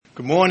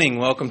Good morning.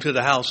 Welcome to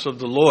the house of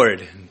the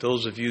Lord. And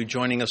those of you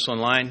joining us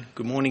online,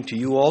 good morning to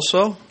you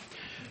also.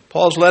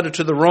 Paul's letter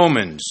to the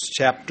Romans,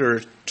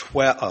 chapter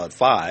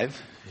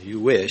 5, if you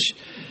wish.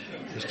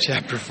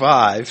 Chapter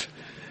 5.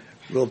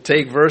 We'll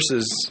take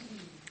verses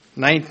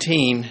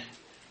 19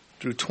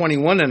 through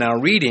 21 in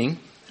our reading.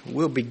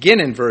 We'll begin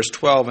in verse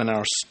 12 in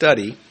our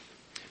study.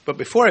 But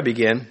before I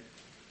begin,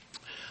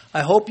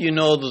 I hope you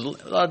know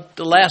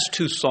the last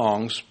two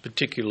songs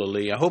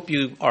particularly. I hope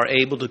you are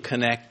able to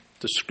connect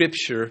the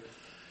scripture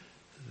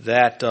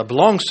that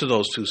belongs to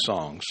those two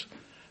songs.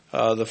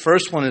 The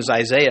first one is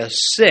Isaiah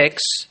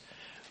 6,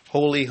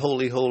 Holy,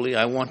 holy, holy,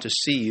 I want to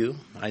see you.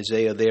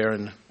 Isaiah there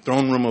in the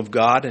throne room of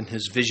God and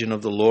his vision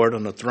of the Lord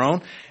on the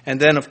throne. And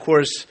then, of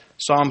course,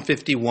 Psalm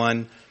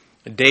 51,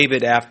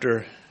 David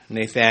after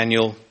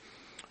Nathan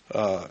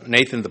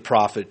the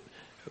prophet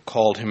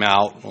called him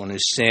out on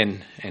his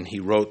sin, and he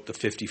wrote the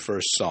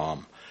 51st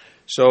Psalm.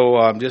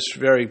 So just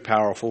very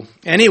powerful.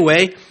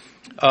 Anyway,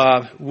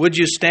 would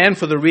you stand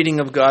for the reading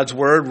of God's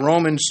Word?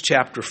 Romans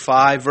chapter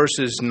 5,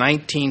 verses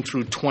 19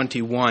 through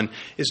 21.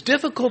 It's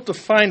difficult to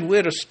find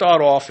where to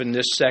start off in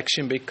this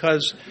section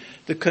because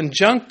the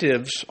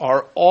conjunctives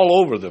are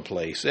all over the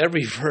place.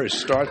 Every verse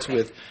starts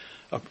with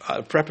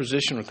a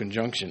preposition or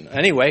conjunction.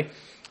 Anyway,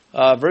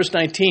 verse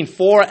 19,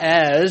 for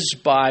as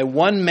by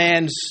one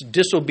man's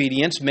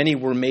disobedience many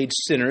were made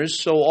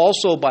sinners, so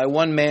also by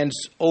one man's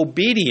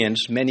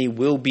obedience many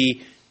will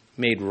be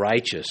made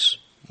righteous.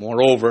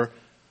 Moreover,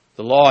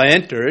 the law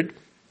entered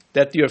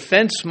that the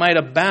offense might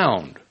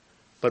abound,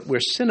 but where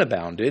sin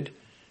abounded,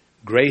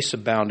 grace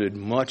abounded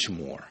much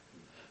more.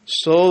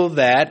 So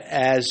that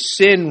as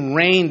sin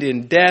reigned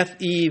in death,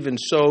 even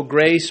so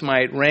grace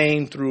might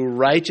reign through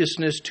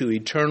righteousness to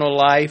eternal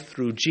life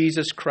through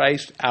Jesus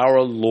Christ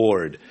our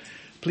Lord.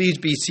 Please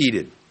be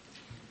seated.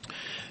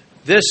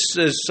 This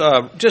is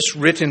just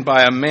written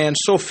by a man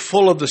so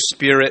full of the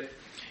Spirit.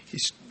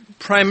 He's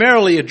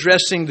primarily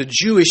addressing the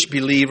Jewish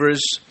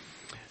believers,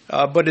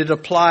 but it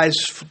applies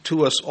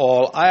to us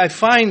all. I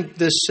find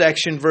this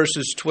section,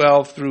 verses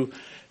 12 through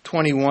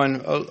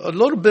 21, a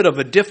little bit of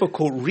a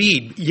difficult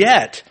read,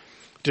 yet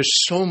there's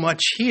so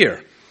much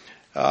here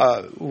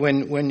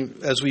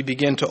as we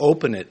begin to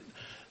open it.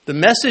 The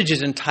message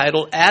is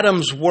entitled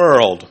Adam's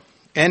World,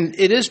 and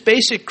it is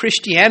basic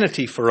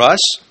Christianity for us,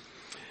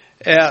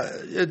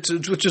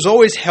 which is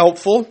always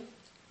helpful,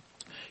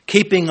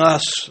 keeping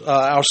us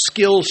our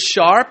skills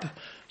sharp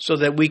so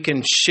that we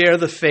can share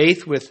the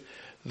faith with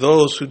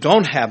those who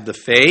don't have the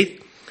faith.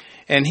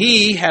 And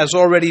he has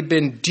already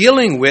been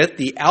dealing with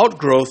the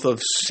outgrowth of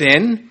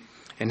sin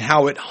and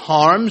how it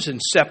harms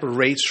and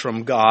separates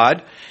from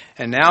God.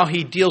 And now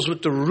he deals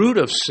with the root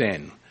of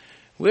sin.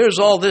 Where does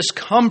all this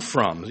come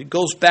from? He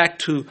goes back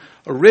to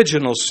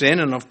original sin,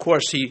 and of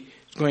course he's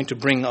going to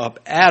bring up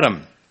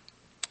Adam.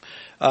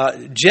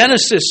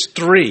 Genesis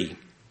 3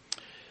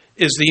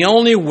 is the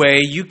only way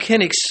you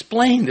can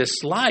explain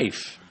this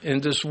life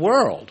in this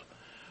world.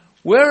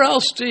 Where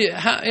else there's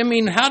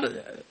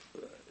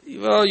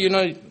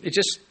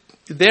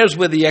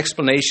where the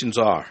explanations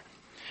are.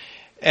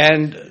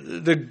 And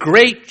the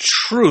great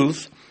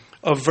truth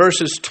of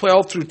verses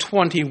 12 through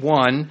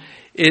 21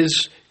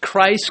 is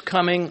Christ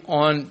coming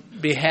on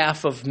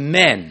behalf of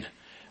men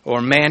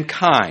or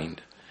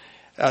mankind.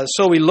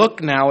 So we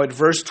look now at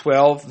verse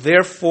 12.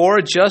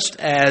 Therefore, just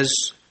as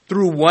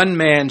through one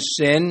man's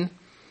sin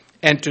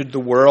entered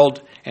the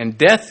world, and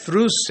death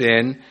through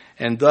sin,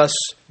 and thus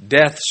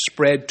death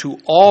spread to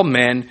all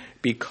men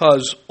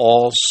because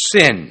all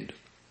sinned.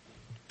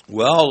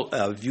 Well,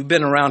 if you've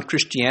been around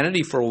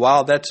Christianity for a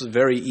while, that's a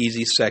very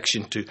easy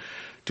section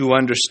to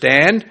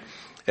understand.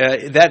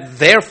 That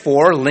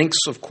therefore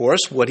links, of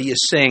course, what he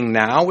is saying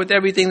now with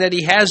everything that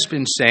he has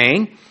been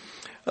saying.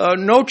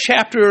 No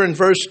chapter and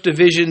verse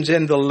divisions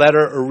in the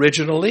letter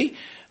originally.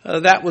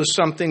 That was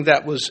something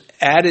that was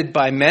added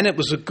by men. It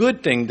was a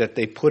good thing that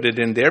they put it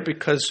in there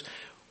because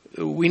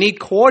we need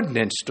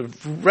coordinates to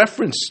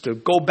reference, to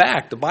go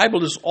back. The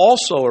Bible is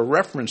also a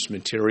reference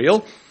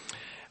material.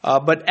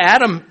 But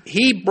Adam,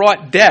 he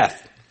brought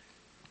death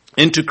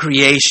into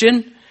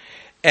creation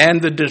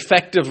and the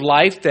defective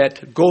life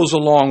that goes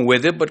along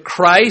with it. But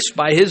Christ,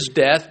 by his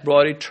death,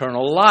 brought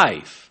eternal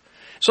life.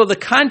 So the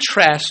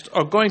contrasts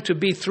are going to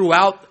be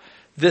throughout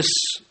this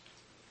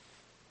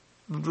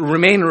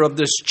remainder of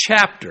this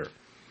chapter.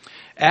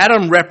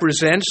 Adam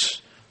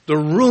represents the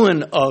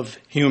ruin of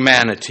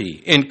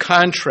humanity, in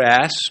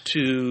contrast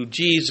to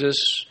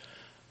Jesus,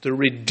 the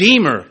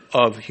Redeemer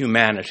of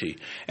humanity.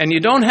 And you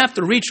don't have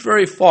to reach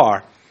very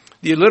far.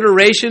 The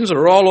alliterations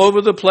are all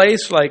over the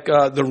place, like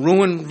the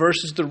ruin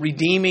versus the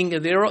redeeming.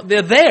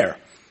 They're there.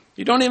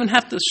 You don't even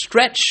have to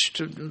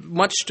stretch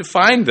much to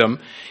find them.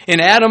 In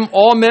Adam,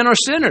 all men are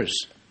sinners.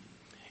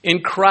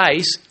 In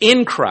Christ,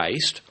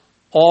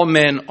 all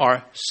men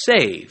are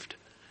saved.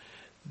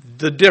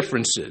 The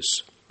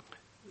differences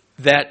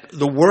that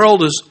the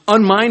world is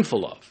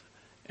unmindful of.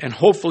 And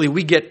hopefully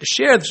we get to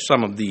share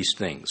some of these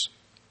things.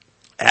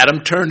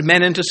 Adam turned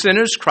men into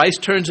sinners.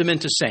 Christ turns them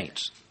into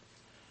saints.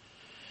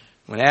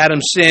 When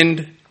Adam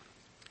sinned,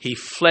 he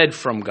fled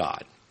from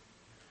God.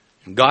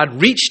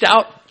 God reached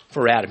out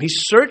for Adam. He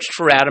searched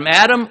for Adam.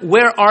 Adam,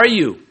 where are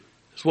you?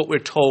 That's what we're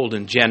told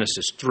in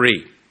Genesis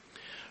 3.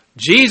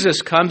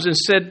 Jesus comes and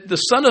said, the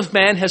Son of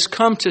Man has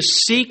come to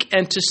seek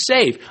and to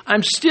save.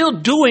 I'm still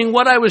doing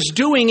what I was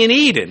doing in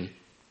Eden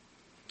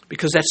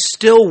because that's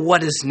still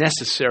what is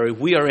necessary.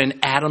 We are in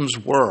Adam's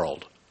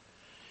world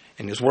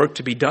and there's work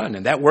to be done.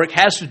 And that work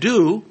has to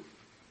do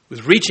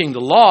with reaching the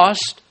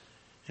lost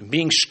and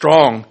being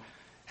strong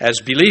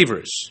as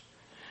believers.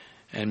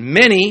 And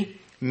many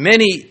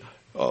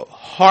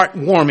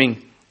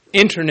heartwarming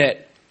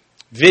internet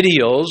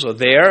videos are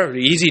there,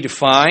 easy to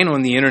find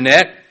on the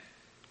internet,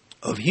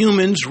 of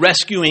humans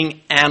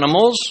rescuing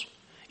animals,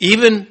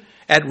 even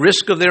at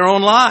risk of their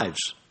own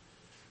lives.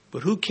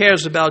 But who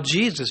cares about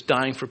Jesus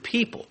dying for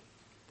people?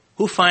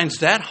 Who finds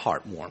that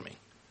heartwarming?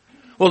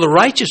 Well, the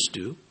righteous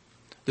do.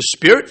 The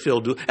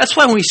Spirit-filled do. That's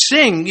why when we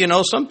sing,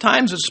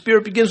 sometimes the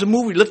Spirit begins to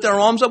move. We lift our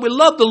arms up. We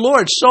love the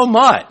Lord so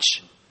much.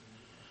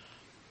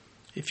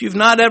 If you've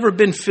not ever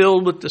been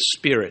filled with the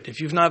Spirit,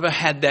 if you've never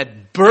had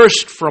that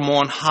burst from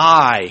on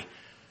high,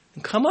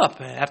 come up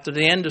after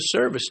the end of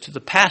service to the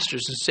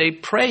pastors and say,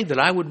 pray that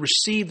I would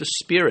receive the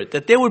Spirit,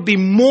 that there would be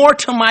more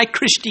to my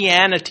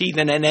Christianity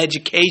than an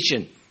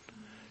education,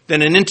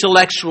 than an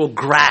intellectual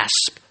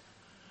grasp,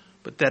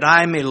 but that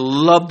I may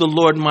love the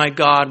Lord my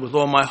God with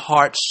all my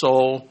heart,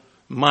 soul,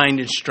 mind,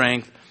 and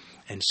strength,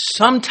 and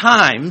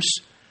sometimes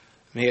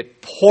may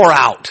it pour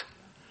out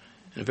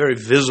in a very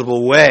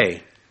visible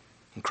way.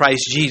 And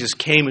Christ Jesus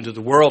came into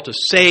the world to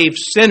save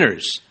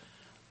sinners.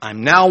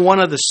 I'm now one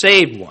of the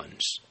saved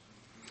ones.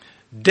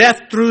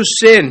 Death through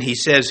sin, he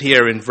says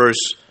here in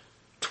verse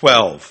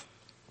 12.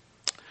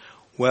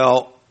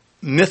 Well,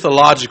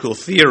 mythological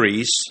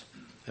theories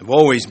have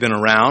always been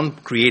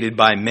around, created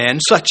by men,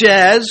 such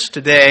as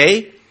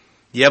today,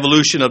 the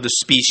evolution of the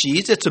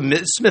species.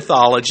 It's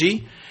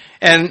mythology,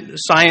 and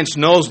science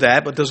knows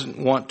that, but doesn't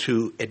want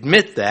to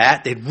admit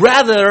that. They'd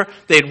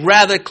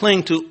rather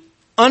cling to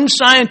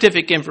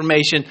unscientific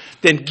information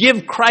than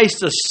give Christ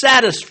the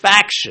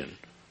satisfaction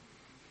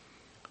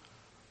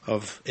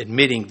of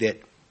admitting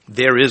that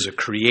there is a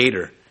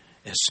creator,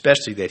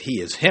 especially that he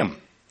is him.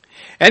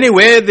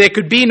 Anyway, there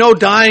could be no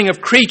dying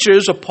of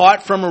creatures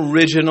apart from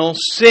original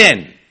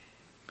sin.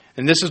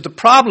 And this is the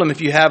problem if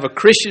you have a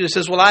Christian that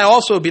says, well, I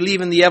also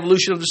believe in the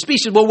evolution of the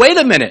species. Well, wait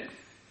a minute.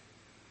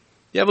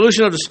 The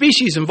evolution of the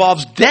species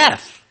involves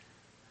death.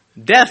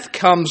 Death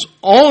comes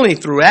only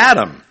through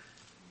Adam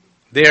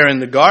there in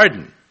the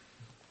garden.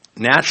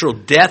 Natural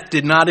death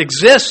did not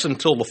exist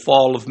until the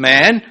fall of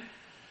man,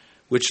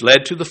 which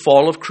led to the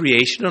fall of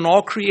creation, and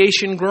all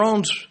creation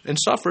groans and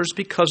suffers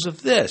because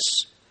of this.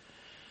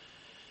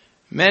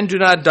 Men do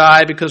not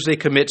die because they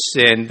commit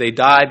sin. They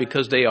die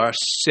because they are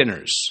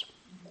sinners.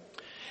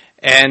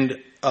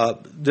 And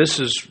this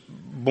is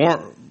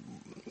born...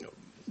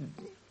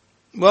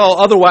 Well,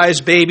 otherwise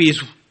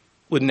babies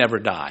would never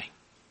die.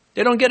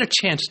 They don't get a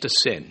chance to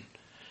sin.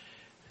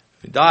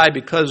 They die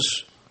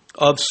because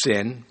of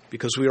sin,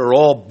 because we are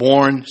all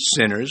born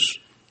sinners.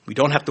 We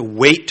don't have to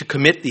wait to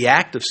commit the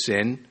act of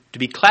sin to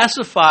be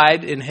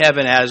classified in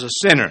heaven as a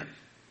sinner.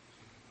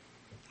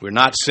 We're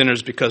not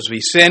sinners because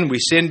we sin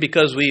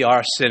because we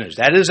are sinners.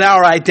 That is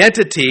our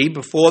identity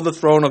before the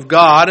throne of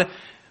God,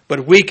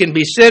 but we can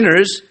be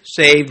sinners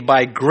saved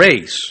by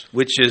grace,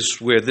 which is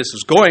where this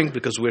is going,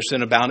 because we're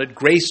sin abounded.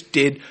 Grace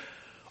did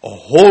a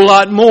whole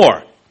lot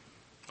more,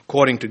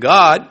 according to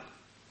God.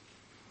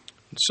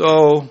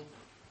 So,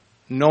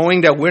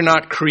 knowing that we're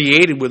not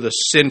created with a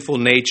sinful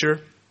nature,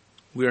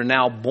 we are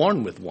now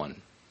born with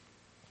one.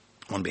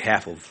 On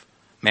behalf of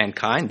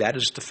mankind, that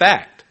is the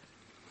fact.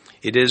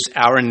 It is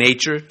our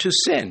nature to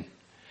sin.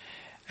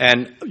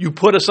 And you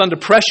put us under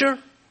pressure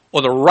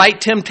or the right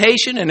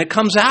temptation and it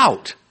comes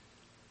out.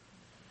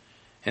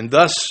 And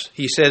thus,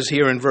 he says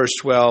here in verse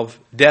 12,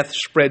 death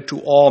spread to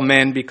all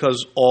men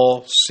because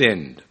all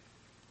sinned.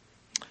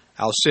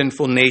 Our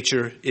sinful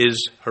nature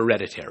is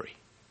hereditary.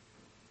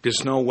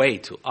 There's no way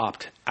to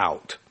opt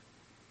out.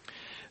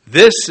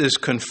 This is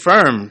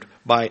confirmed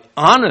by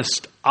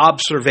honest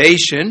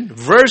observation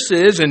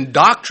versus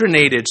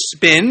indoctrinated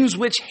spins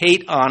which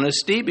hate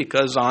honesty,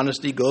 because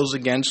honesty goes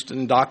against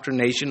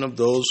indoctrination of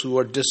those who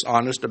are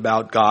dishonest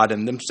about God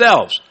and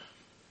themselves.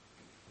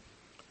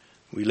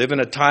 We live in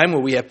a time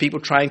where we have people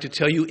trying to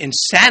tell you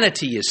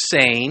insanity is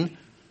sane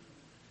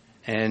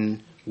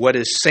and what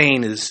is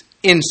sane is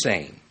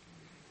insane.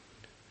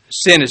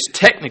 Sin is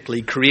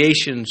technically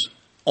creation's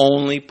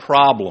only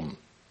problem.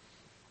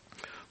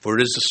 For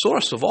it is the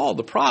source of all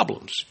the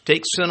problems.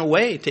 Take sin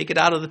away, take it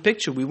out of the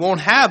picture. We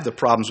won't have the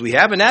problems we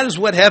have, and that is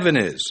what heaven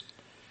is.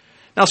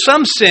 Now,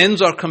 some sins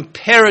are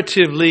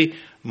comparatively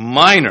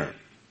minor,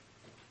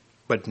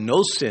 but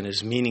no sin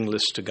is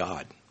meaningless to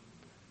God,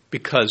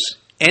 because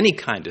any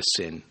kind of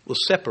sin will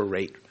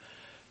separate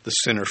the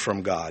sinner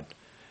from God,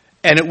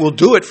 and it will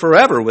do it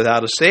forever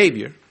without a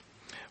Savior.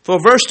 For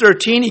verse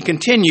 13, he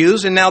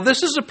continues, and now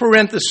this is a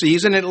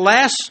parenthesis, and it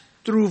lasts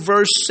through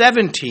verse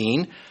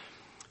 17,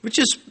 which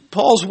is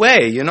Paul's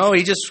way.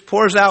 He just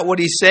pours out what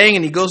he's saying,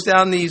 and he goes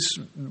down these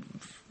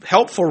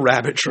helpful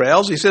rabbit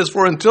trails. He says,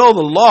 for until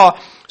the law,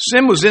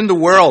 sin was in the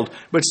world,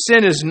 but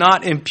sin is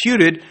not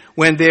imputed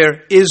when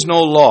there is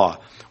no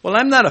law. Well,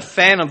 I'm not a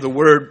fan of the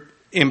word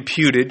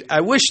imputed.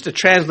 I wish the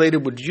translator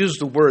would use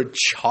the word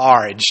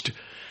charged.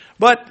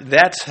 But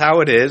that's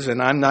how it is,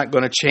 and I'm not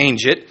going to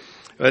change it.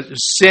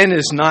 Sin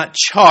is not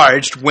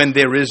charged when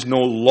there is no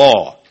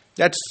law.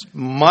 That's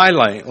my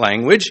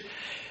language.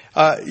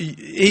 Where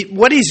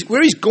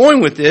he's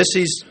going with this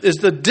is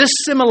the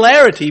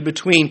dissimilarity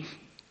between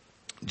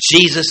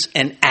Jesus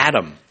and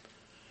Adam.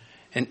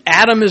 And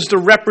Adam is the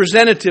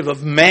representative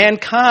of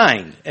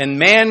mankind, and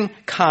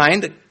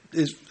mankind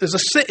is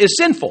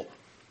sinful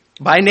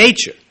by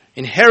nature,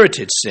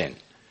 inherited sin.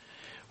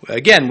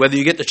 Again, whether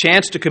you get the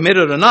chance to commit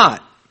it or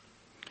not.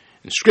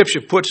 And Scripture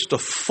puts the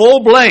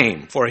full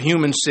blame for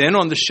human sin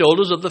on the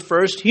shoulders of the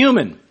first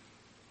human,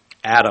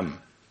 Adam.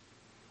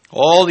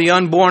 All the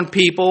unborn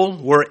people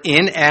were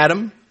in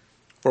Adam,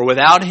 for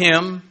without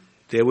him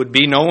there would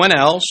be no one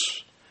else.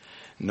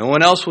 No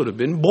one else would have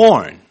been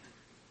born,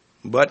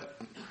 but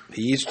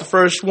he's the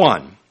first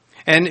one.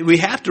 And we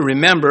have to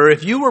remember,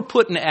 if you were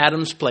put in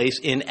Adam's place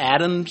in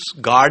Adam's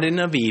Garden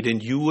of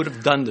Eden, you would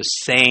have done the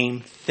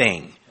same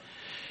thing.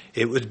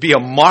 It would be a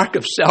mark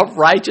of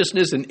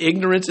self-righteousness and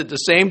ignorance at the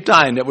same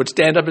time that would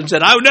stand up and say,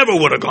 I never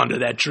would have gone to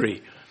that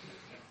tree.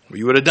 Or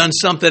you would have done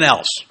something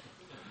else.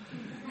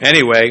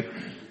 Anyway,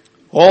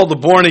 all the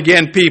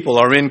born-again people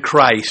are in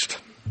Christ.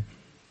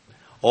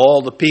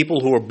 All the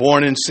people who are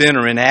born in sin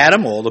are in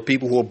Adam. All the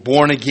people who are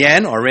born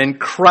again are in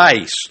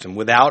Christ. And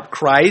without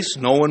Christ,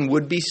 no one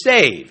would be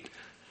saved.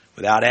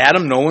 Without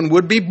Adam, no one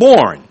would be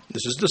born.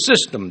 This is the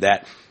system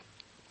that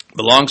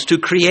belongs to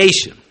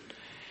creation.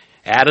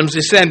 Adam's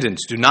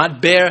descendants do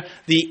not bear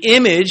the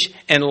image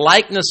and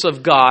likeness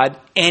of God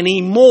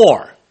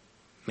anymore.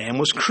 Man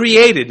was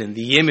created in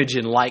the image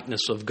and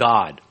likeness of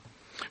God.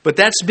 But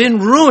that's been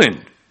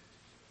ruined.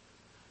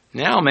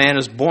 Now man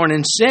is born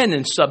in sin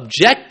and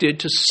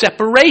subjected to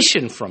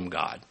separation from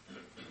God.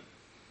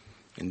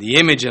 In the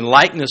image and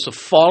likeness of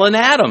fallen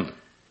Adam.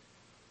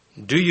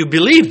 Do you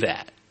believe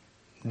that?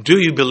 Do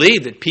you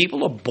believe that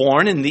people are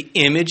born in the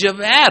image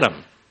of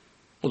Adam?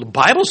 Well, the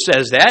Bible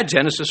says that,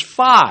 Genesis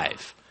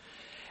 5.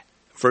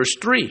 Verse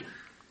 3,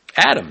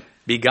 Adam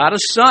begot a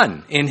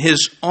son in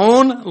his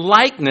own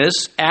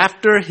likeness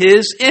after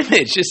his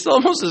image. It's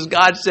almost as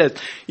God says,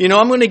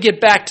 I'm going to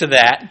get back to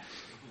that.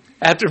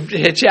 After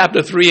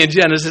chapter 3 in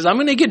Genesis, I'm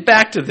going to get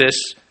back to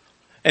this.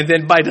 And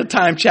then by the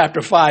time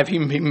chapter 5, he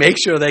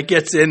makes sure that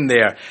gets in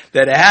there.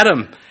 That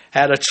Adam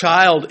had a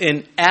child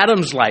in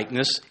Adam's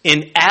likeness,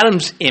 in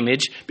Adam's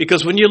image.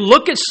 Because when you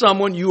look at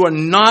someone, you are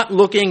not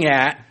looking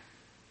at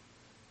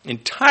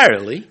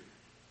entirely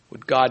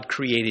what God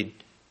created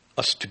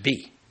us to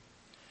be.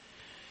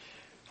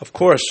 Of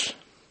course,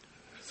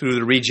 through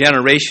the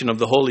regeneration of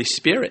the Holy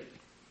Spirit,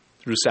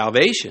 through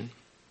salvation,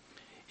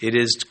 it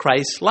is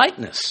Christ's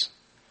likeness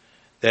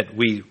that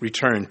we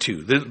return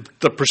to.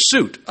 The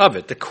pursuit of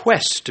it, the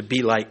quest to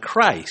be like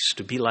Christ,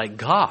 to be like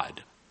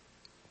God,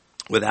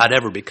 without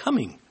ever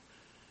becoming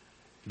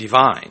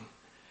divine.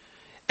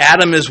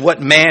 Adam is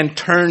what man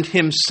turned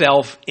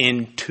himself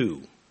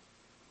into.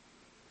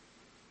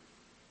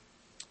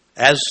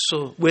 As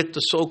with the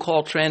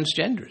so-called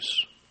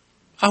transgenders.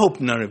 I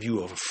hope none of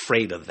you are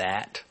afraid of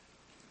that.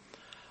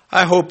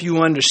 I hope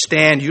you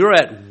understand you're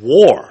at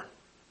war.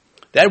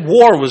 That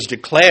war was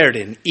declared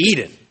in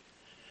Eden,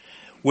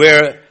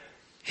 where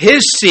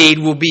his seed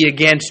will be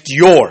against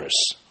yours.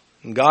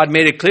 And God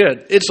made it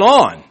clear, it's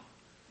on.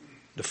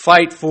 The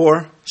fight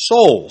for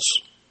souls.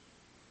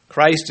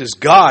 Christ is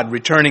God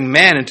returning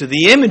man into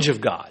the image of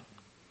God.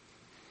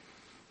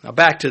 Now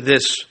back to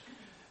this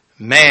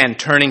man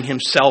turning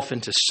himself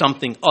into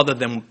something other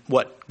than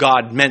what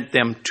God meant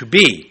them to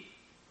be.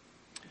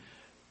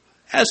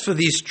 As for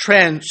these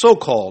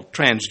so-called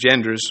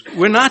transgenders,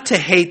 we're not to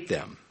hate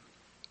them.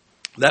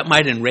 That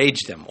might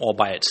enrage them all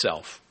by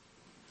itself.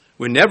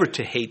 We're never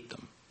to hate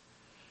them.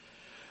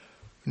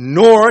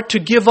 Nor to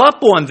give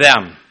up on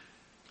them.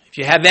 If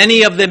you have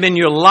any of them in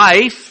your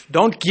life,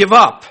 don't give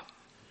up.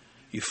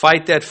 You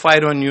fight that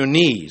fight on your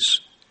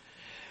knees.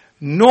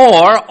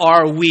 Nor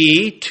are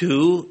we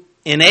to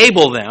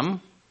enable them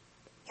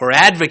or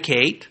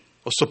advocate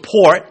or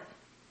support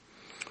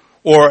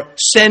or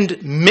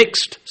send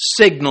mixed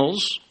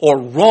signals or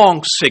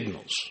wrong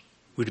signals.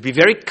 We're to be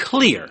very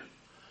clear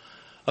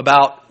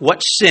about what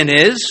sin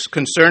is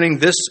concerning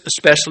this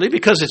especially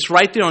because it's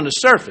right there on the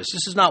surface.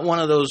 This is not one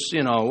of those,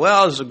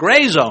 it's a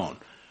gray zone.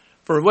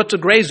 For what's a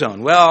gray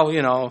zone?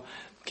 Well,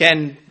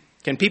 can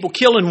people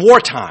kill in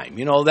wartime?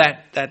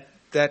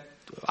 That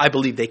I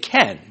believe they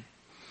can.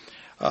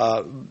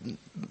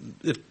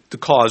 If the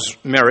cause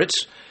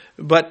merits,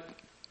 but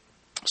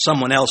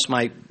someone else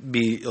might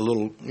be a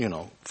little,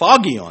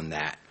 foggy on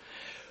that.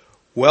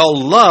 Well,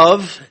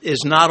 love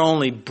is not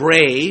only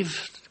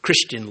brave,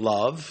 Christian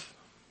love,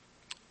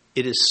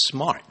 it is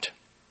smart.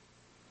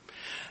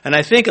 And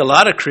I think a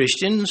lot of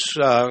Christians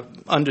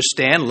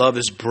understand love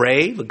is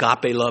brave,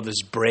 agape love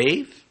is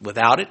brave.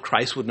 Without it,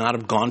 Christ would not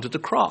have gone to the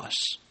cross.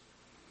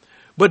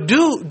 But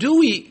do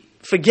we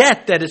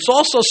forget that it's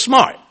also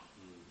smart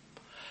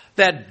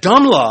that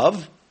dumb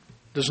love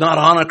does not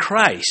honor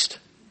Christ.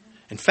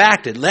 In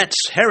fact, it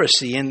lets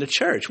heresy in the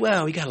church.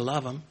 Well, we got to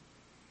love them.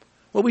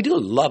 Well, we do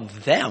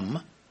love them,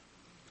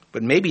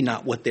 but maybe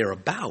not what they're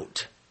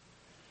about.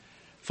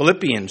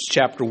 Philippians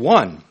chapter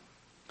 1.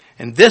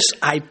 And this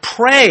I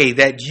pray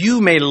that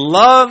you may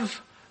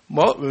love.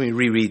 Well, let me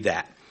reread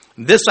that.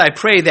 This I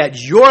pray that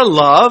your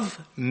love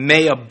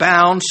may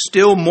abound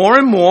still more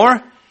and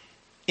more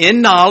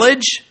in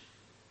knowledge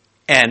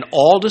and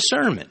all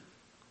discernment.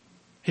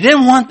 He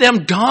didn't want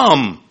them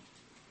dumb.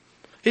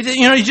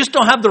 You just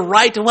don't have the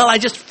right to, I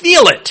just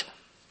feel it.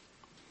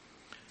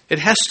 It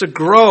has to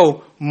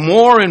grow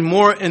more and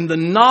more in the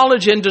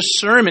knowledge and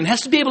discernment. It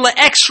has to be able to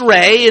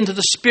x-ray into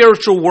the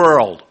spiritual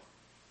world.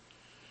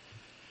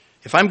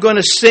 If I'm going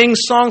to sing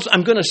songs,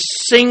 I'm going to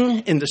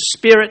sing in the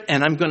Spirit,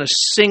 and I'm going to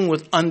sing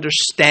with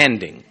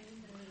understanding.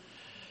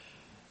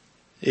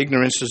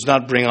 Ignorance does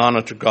not bring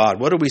honor to God.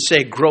 What do we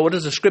say? Grow. What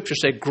does the Scripture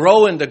say?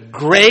 Grow in the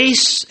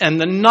grace and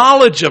the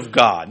knowledge of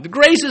God. The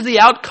grace is the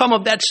outcome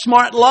of that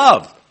smart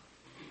love.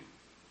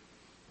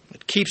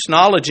 It keeps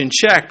knowledge in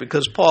check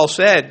because Paul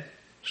said,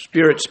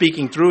 Spirit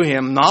speaking through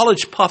him,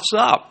 knowledge puffs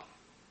up.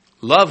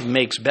 Love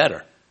makes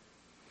better.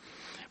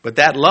 But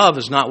that love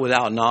is not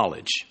without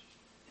knowledge.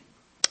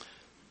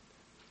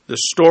 The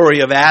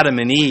story of Adam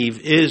and Eve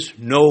is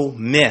no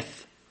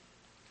myth.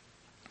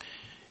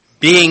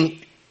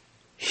 Being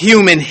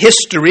human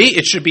history,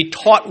 it should be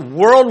taught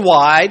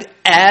worldwide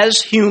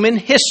as human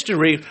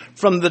history.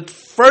 From the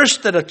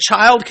first that a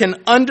child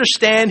can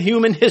understand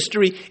human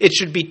history, it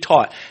should be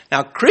taught.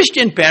 Now,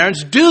 Christian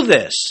parents do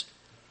this.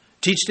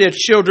 Teach their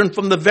children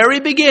from the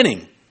very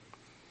beginning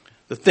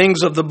the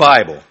things of the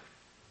Bible.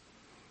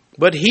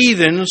 But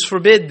heathens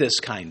forbid this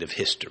kind of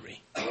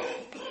history.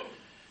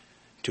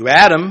 To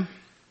Adam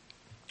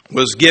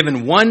was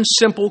given one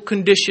simple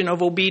condition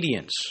of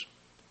obedience.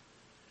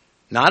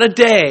 Not a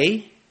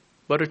day,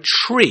 but a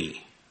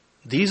tree.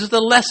 These are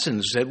the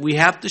lessons that we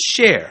have to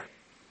share.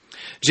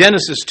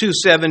 Genesis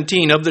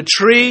 2:17, of the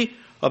tree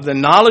of the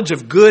knowledge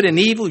of good and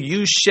evil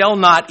you shall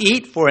not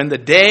eat, for in the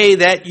day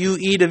that you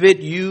eat of it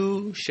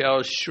you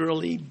shall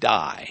surely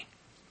die.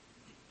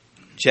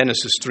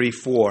 Genesis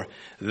 3:4,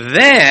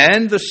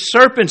 then the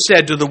serpent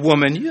said to the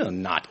woman, you're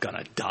not going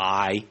to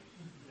die.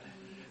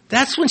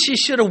 That's when she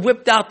should have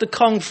whipped out the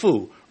kung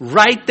fu,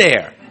 right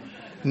there.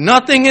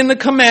 Nothing in the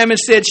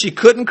commandment said she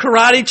couldn't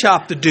karate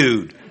chop the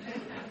dude.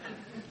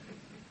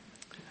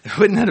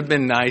 Wouldn't that have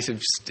been nice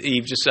if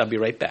Eve just said, I'll be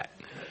right back,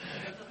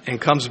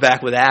 and comes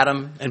back with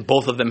Adam, and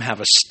both of them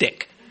have a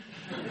stick.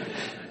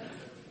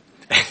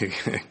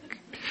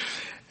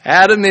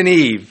 Adam and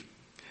Eve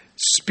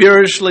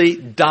spiritually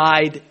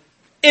died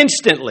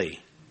instantly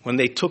when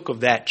they took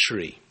of that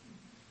tree.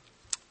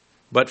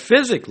 But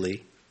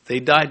physically, they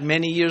died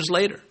many years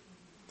later.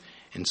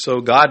 And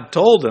so God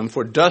told them,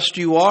 for dust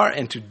you are,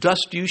 and to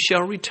dust you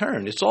shall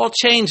return. It's all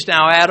changed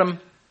now, Adam.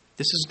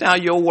 This is now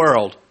your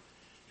world.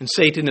 And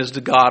Satan is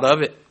the god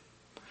of it.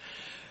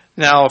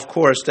 Now, of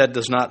course, that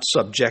does not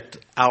subject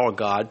our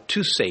God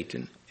to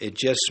Satan. It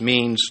just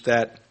means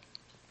that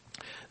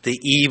the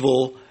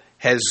evil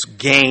has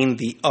gained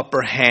the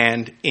upper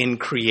hand in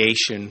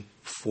creation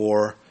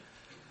for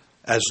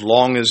as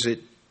long as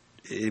it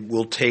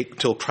will take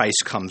till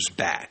Christ comes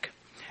back.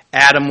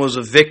 Adam was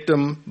a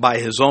victim by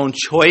his own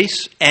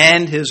choice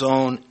and his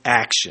own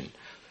action.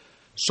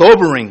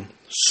 Sobering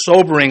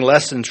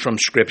lessons from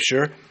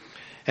Scripture.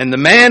 And the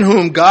man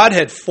whom God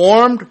had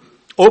formed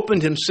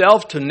opened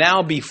himself to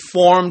now be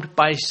formed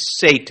by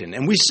Satan.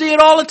 And we see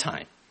it all the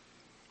time.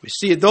 We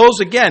see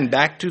those, again,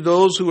 back to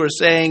those who are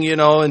saying,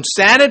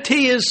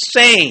 insanity is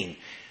sane.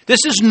 This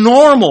is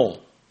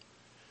normal.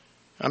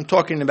 I'm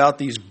talking about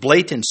these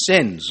blatant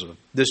sins of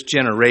this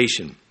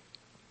generation.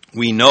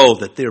 We know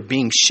that they're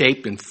being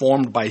shaped and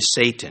formed by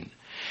Satan.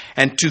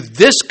 And to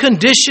this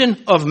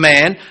condition of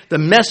man, the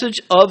message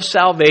of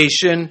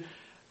salvation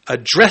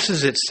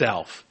addresses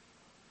itself.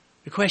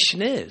 The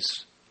question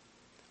is,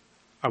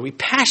 are we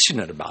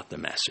passionate about the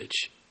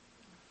message?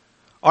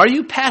 Are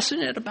you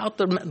passionate about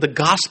the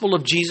gospel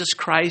of Jesus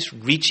Christ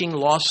reaching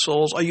lost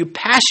souls? Are you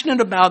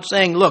passionate about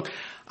saying, look,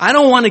 I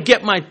don't want to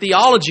get my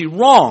theology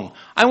wrong.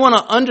 I want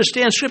to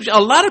understand Scripture.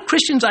 A lot of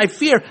Christians, I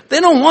fear, they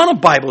don't want a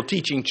Bible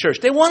teaching church.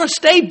 They want to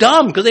stay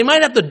dumb because they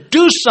might have to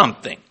do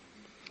something.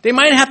 They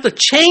might have to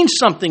change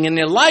something in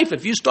their life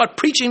if you start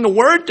preaching the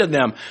Word to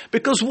them.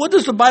 Because what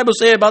does the Bible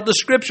say about the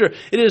Scripture?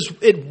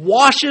 It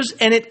washes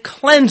and it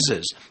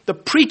cleanses. The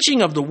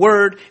preaching of the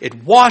Word,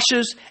 it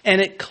washes and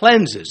it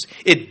cleanses.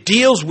 It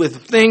deals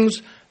with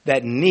things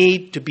that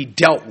need to be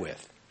dealt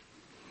with.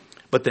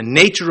 But the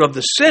nature of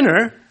the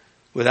sinner,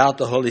 without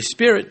the Holy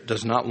Spirit,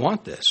 does not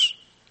want this.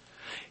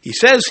 He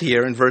says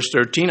here in verse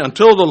 13,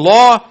 until the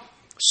law,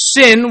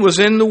 sin was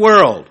in the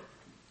world.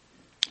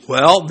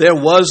 Well, there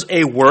was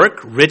a work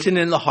written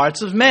in the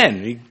hearts of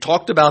men. He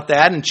talked about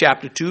that in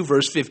chapter 2,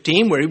 verse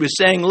 15, where he was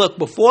saying, look,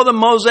 before the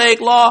Mosaic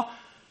law,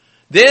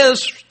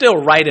 there's still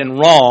right and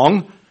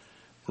wrong.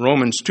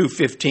 Romans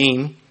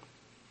 2:15.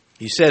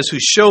 He says, who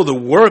show the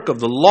work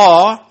of the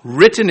law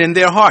written in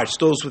their hearts,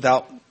 those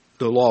without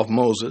the law of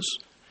Moses,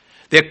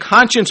 their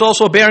conscience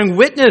also bearing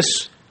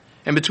witness,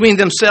 and between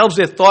themselves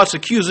their thoughts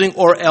accusing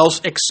or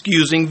else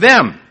excusing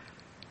them.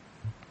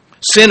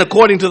 Sin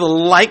according to the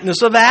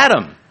likeness of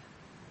Adam.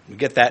 We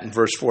get that in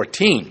verse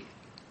 14.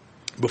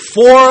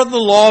 Before the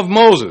law of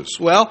Moses.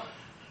 Well,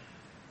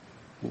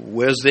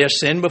 was there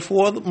sin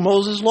before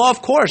Moses' law?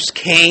 Of course.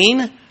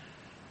 Cain,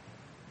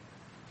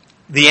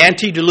 the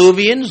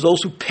antediluvians,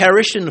 those who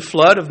perished in the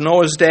flood of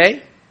Noah's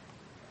day.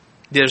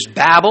 There's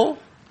Babel,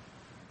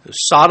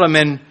 there's Sodom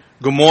and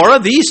Gomorrah.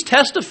 These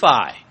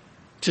testify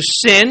to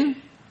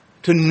sin,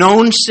 to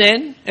known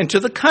sin, and to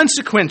the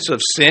consequence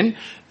of sin,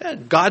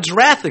 God's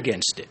wrath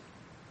against it.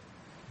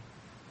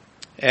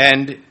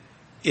 And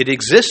it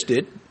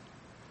existed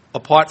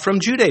apart from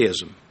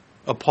Judaism,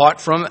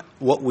 apart from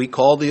what we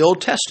call the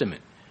Old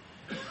Testament.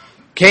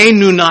 Cain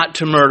knew not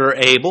to murder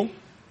Abel,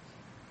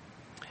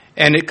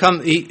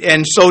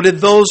 and so did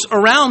those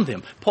around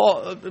him.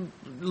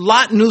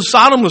 Lot knew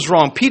Sodom was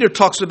wrong. Peter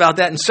talks about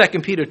that in 2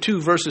 Peter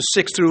 2, verses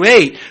 6 through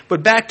 8.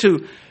 But back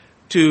to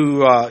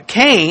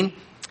Cain,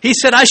 he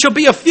said, I shall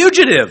be a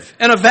fugitive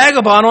and a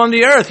vagabond on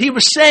the earth. He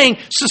was saying,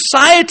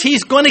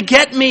 society's going to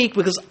get me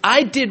because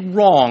I did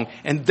wrong,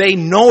 and they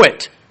know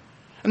it.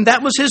 And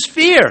that was his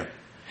fear.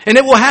 And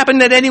it will happen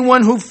that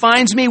anyone who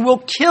finds me will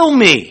kill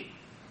me.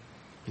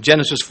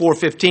 Genesis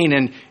 4:15,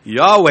 and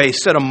Yahweh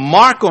set a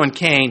mark on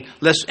Cain,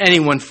 lest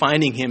anyone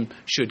finding him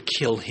should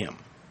kill him.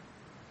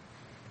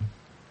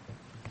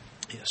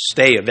 A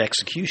stay of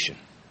execution.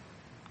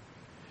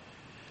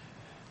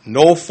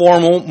 No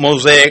formal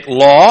Mosaic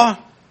law,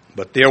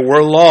 but there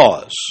were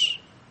laws.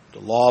 The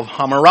law of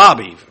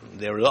Hammurabi.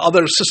 There were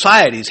other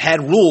societies,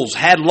 had rules,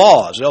 had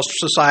laws, else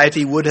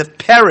society would have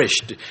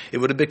perished. It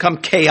would have become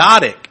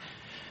chaotic.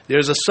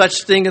 There's a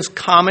such thing as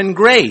common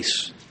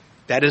grace.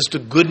 That is the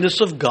goodness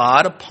of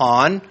God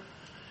upon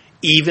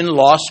even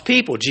lost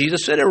people.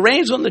 Jesus said it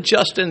rains on the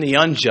just and the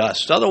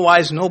unjust.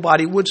 Otherwise,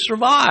 nobody would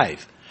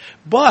survive.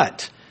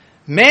 But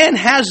man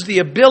has the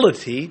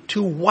ability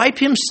to wipe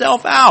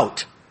himself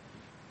out.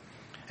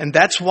 And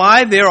that's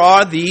why there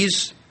are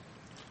these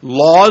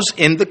laws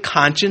in the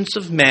conscience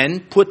of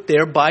men put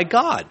there by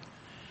God.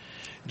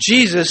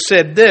 Jesus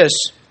said this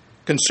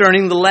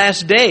concerning the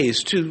last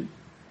days to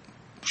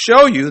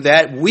show you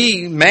that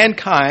we,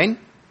 mankind,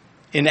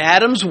 in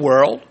Adam's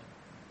world,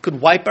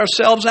 could wipe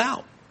ourselves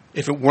out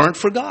if it weren't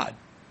for God.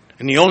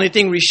 And the only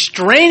thing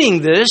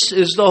restraining this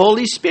is the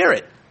Holy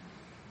Spirit,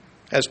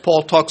 as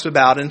Paul talks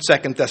about in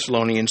 2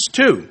 Thessalonians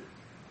 2.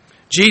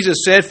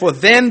 Jesus said, for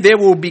then there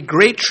will be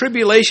great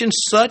tribulation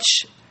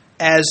such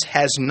as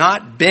has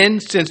not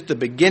been since the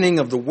beginning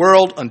of the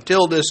world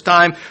until this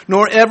time,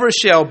 nor ever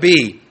shall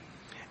be.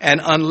 And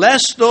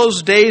unless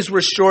those days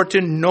were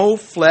shortened, no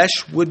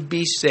flesh would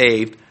be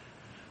saved.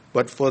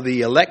 But for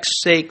the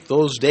elect's sake,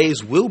 those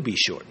days will be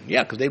shortened.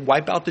 Yeah, because they'd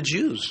wipe out the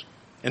Jews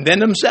and then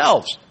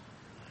themselves.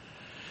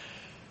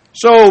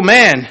 So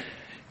man,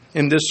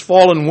 in this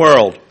fallen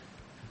world,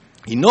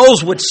 he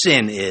knows what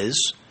sin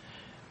is.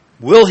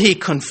 Will he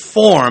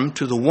conform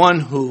to the one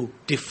who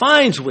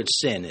defines what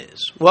sin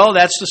is? Well,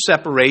 that's the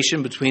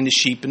separation between the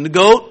sheep and the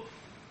goat.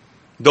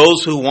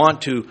 Those who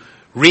want to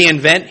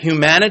reinvent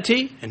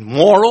humanity and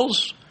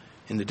morals.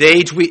 In the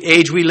age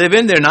we live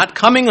in, they're not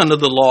coming under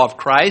the law of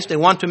Christ. They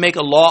want to make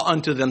a law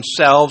unto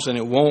themselves, and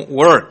it won't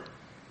work.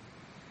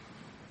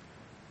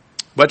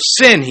 But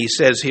sin, he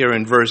says here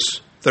in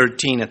verse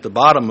 13 at the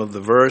bottom of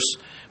the verse,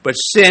 but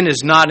sin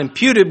is not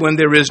imputed when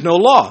there is no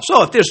law.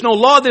 So if there's no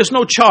law, there's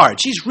no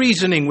charge. He's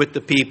reasoning with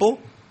the people.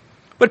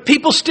 But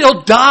people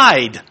still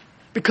died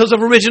because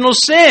of original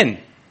sin.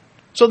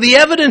 So the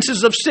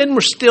evidences of sin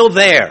were still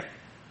there.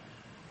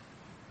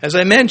 As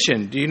I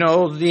mentioned,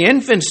 the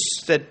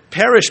infants that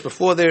perish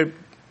before they're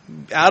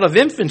out of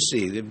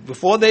infancy,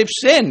 before they've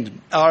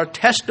sinned, are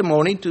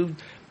testimony to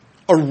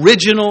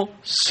original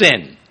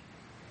sin.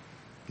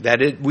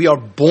 That we are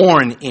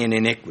born in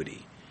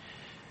iniquity.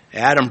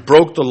 Adam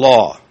broke the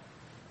law.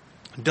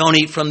 Don't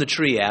eat from the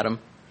tree, Adam.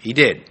 He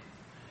did.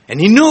 And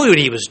he knew what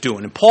he was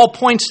doing. And Paul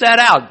points that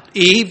out.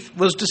 Eve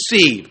was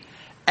deceived.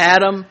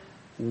 Adam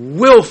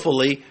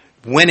willfully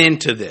went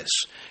into this.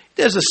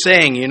 There's a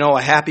saying,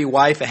 a happy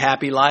wife, a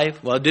happy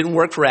life. Well, it didn't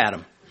work for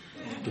Adam.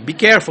 So be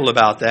careful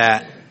about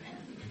that.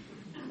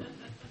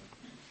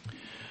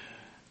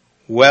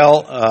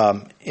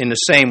 Well, in the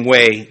same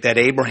way that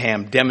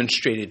Abraham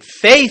demonstrated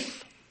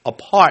faith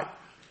apart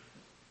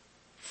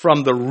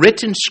from the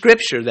written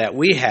scripture that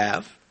we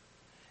have,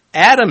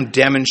 Adam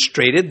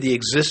demonstrated the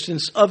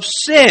existence of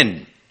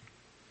sin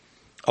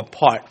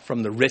apart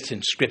from the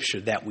written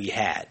scripture that we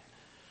had.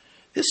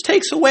 This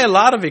takes away a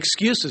lot of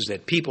excuses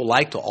that people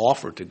like to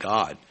offer to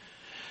God.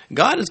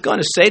 God is going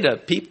to say to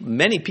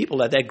many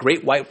people at that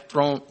great white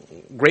throne,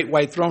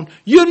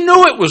 you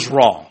knew it was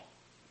wrong,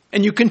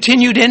 and you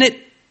continued in it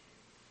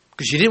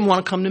because you didn't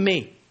want to come to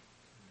me.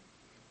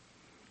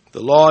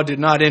 The law did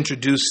not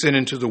introduce sin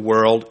into the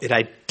world. It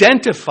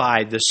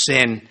identified the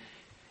sin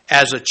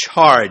as a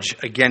charge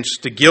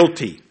against the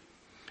guilty.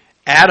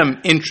 Adam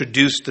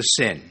introduced the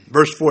sin.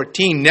 Verse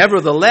 14,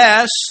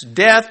 nevertheless,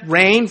 death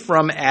reigned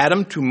from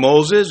Adam to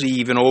Moses,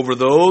 even over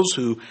those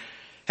who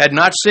had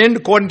not sinned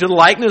according to the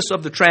likeness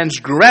of the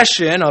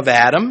transgression of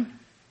Adam,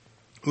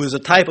 who is a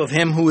type of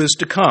him who is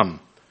to come.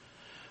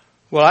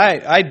 Well,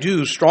 I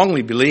do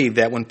strongly believe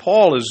that when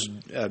Paul is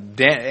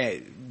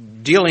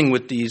dealing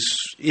with these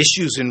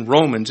issues in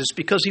Romans, it's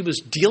because he was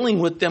dealing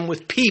with them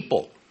with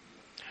people.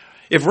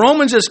 If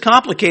Romans is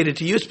complicated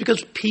to you, it's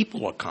because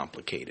people are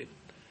complicated.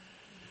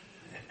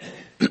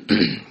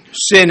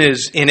 Sin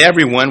is in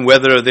everyone,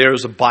 whether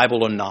there's a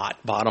Bible or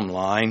not. Bottom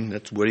line,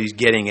 that's what he's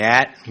getting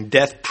at.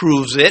 Death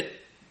proves it.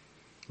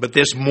 But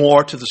there's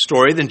more to the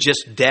story than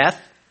just death.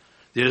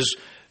 There's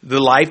the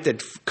life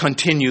that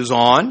continues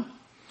on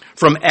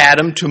from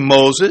Adam to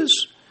Moses.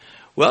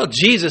 Well,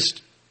 Jesus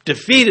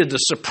defeated the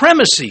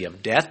supremacy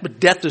of death, but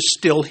death is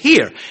still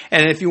here.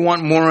 And if you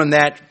want more on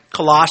that,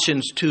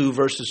 Colossians 2,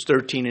 verses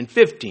 13 and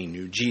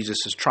 15,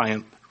 Jesus'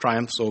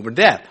 triumphs over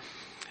death.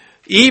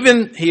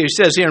 Even, he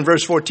says here in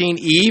verse 14,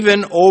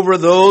 even over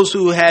those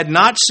who had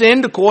not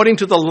sinned according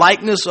to the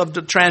likeness of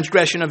the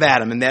transgression of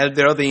Adam. And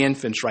there are the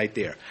infants right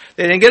there.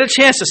 They didn't get a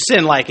chance to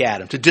sin like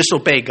Adam, to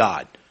disobey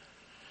God.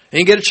 They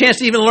didn't get a chance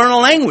to even learn a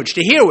language,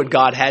 to hear what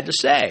God had to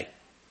say.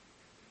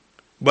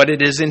 But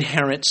it is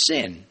inherent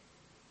sin.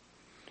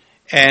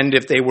 And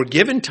if they were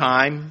given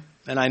time,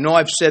 and I know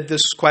I've said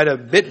this quite a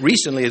bit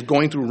recently as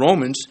going through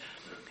Romans,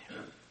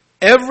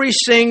 every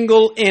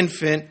single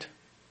infant,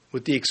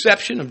 with the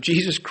exception of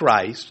Jesus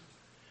Christ,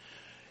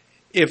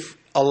 if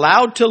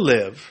allowed to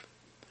live,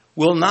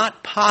 will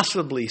not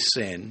possibly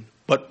sin,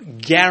 but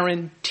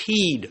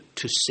guaranteed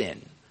to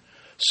sin.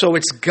 So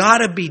it's got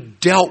to be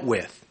dealt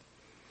with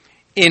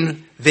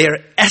in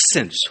their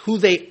essence, who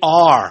they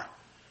are,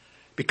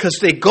 because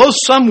they go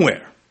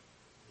somewhere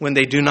when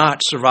they do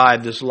not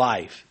survive this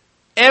life.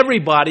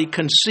 Everybody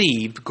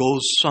conceived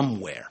goes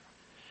somewhere.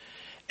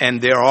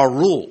 And there are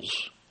rules,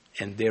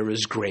 and there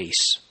is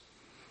grace.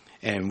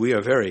 And we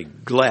are very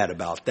glad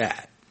about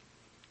that.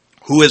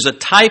 Who is a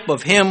type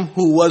of him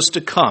who was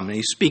to come. And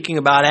he's speaking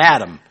about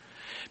Adam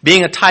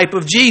being a type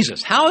of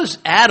Jesus. How is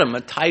Adam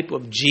a type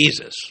of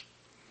Jesus?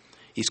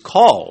 He's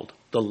called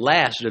the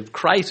last,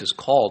 Christ is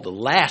called the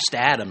last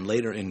Adam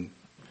later in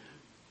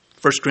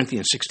 1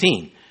 Corinthians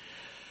 16.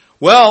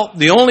 Well,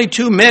 the only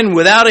two men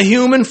without a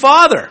human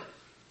father,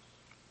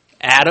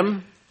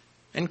 Adam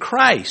and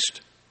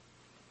Christ.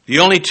 The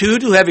only two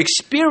to have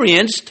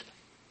experienced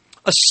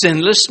a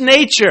sinless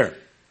nature,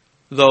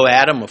 though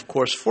Adam, of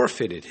course,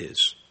 forfeited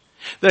his.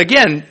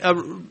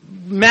 Again,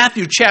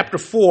 Matthew chapter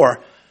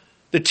 4,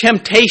 the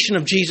temptation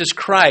of Jesus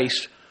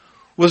Christ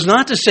was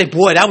not to say,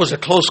 boy, that was a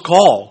close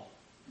call.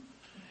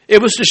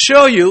 It was to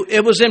show you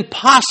it was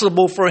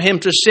impossible for him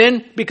to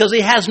sin because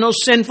he has no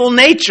sinful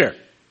nature.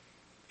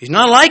 He's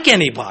not like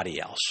anybody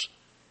else.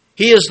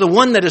 He is the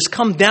one that has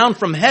come down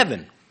from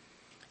heaven.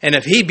 And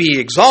if he be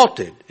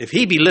exalted, if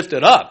he be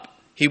lifted up,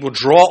 he will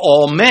draw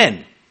all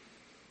men.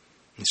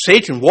 And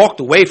Satan walked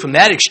away from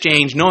that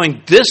exchange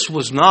knowing this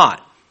was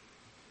not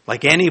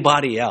like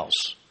anybody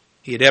else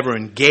he had ever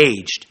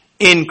engaged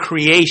in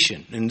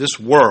creation, in this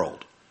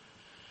world.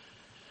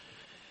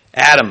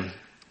 Adam,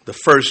 the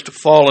first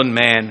fallen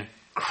man,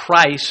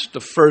 Christ, the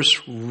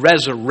first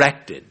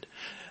resurrected.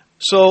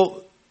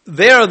 So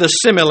there are the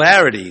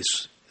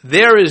similarities.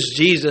 There is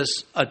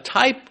Jesus, a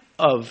type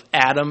of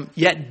Adam,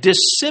 yet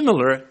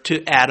dissimilar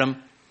to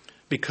Adam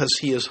because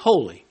he is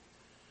holy.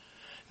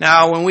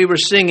 Now, when we were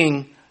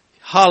singing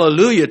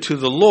Hallelujah to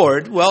the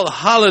Lord, well,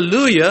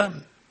 hallelujah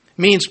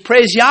means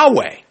praise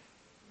Yahweh.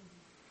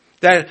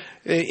 That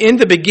in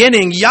the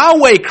beginning,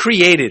 Yahweh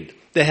created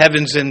the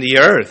heavens and the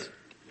earth.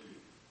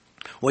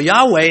 Well,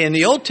 Yahweh in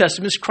the Old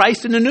Testament is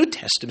Christ in the New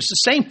Testament. It's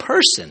the same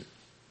person.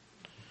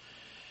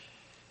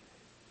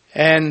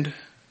 And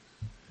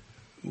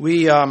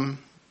we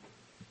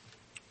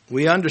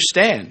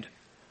understand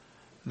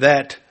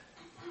that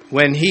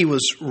when he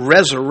was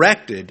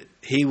resurrected,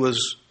 he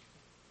was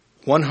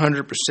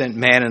 100%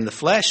 man in the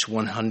flesh,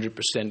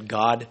 100%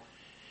 God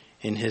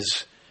in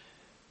his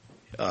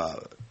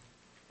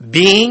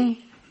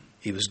being.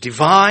 He was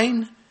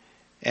divine,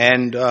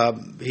 and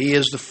he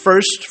is the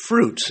first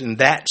fruits in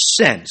that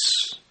sense.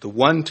 The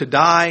one to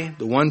die,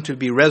 the one to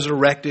be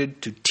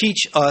resurrected, to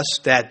teach us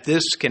that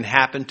this can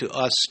happen to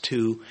us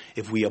too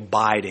if we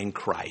abide in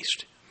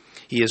Christ.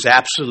 He is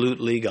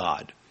absolutely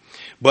God.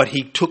 But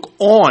he took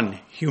on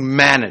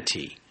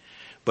humanity,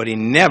 but he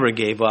never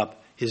gave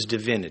up his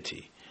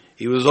divinity.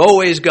 He was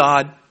always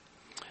God,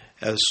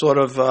 as sort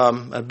of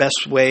a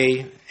best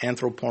way,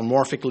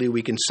 anthropomorphically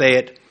we can say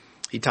it.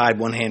 He tied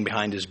one hand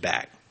behind his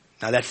back.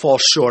 Now that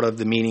falls short of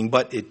the meaning,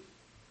 but it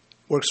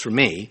works for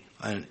me.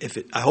 And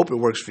I hope it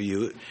works for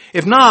you.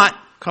 If not,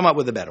 come up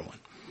with a better one.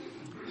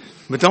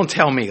 But don't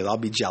tell me, I'll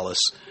be jealous.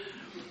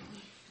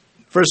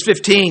 Verse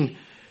 15,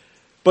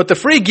 but the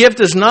free gift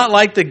is not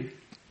like the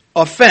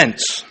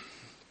offense.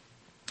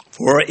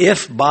 For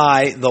if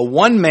by the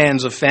one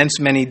man's offense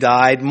many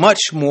died,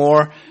 much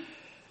more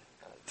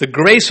the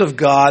grace of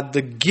God,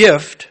 the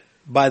gift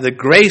by the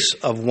grace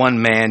of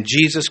one man,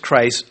 Jesus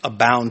Christ,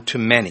 abound to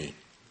many.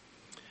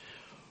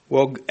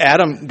 Well,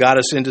 Adam got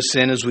us into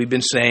sin, as we've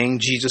been saying.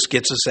 Jesus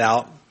gets us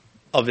out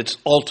of its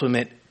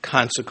ultimate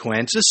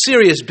consequence. It's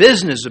serious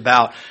business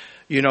about,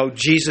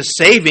 Jesus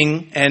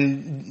saving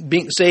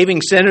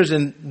saving sinners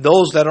and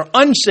those that are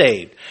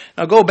unsaved.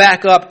 Now go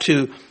back up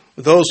to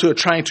those who are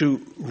trying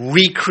to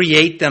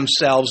recreate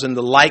themselves in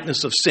the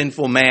likeness of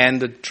sinful man,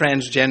 the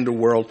transgender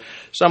world.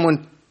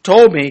 Someone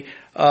told me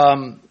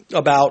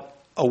about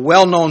a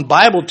well-known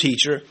Bible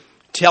teacher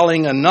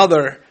telling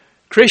another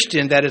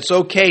Christian that it's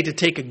okay to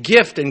take a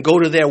gift and go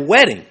to their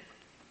wedding.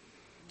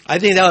 I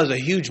think that was a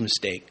huge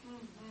mistake.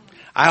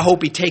 I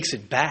hope he takes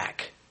it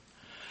back.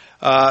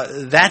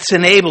 That's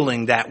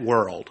enabling that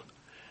world.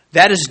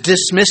 That is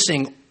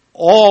dismissing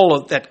all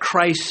of that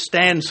Christ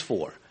stands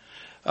for.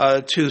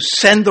 To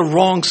send the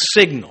wrong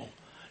signal,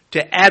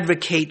 to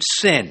advocate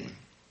sin.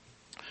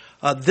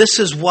 This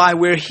is why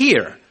we're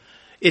here.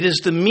 It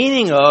is the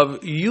meaning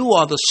of, you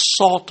are the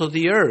salt of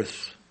the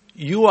earth.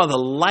 You are the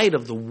light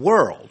of the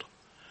world.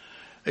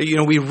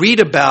 We read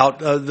about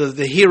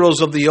the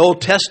heroes of the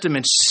Old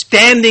Testament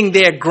standing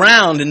their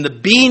ground in the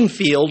bean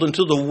field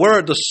until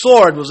the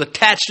sword was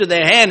attached to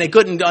their hand. They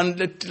couldn't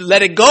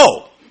let it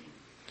go.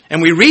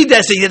 And we read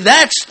that and say,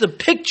 that's the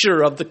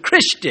picture of the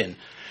Christian.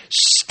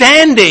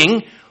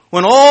 Standing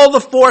when all the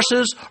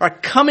forces are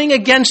coming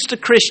against the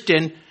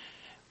Christian,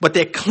 but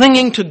they're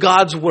clinging to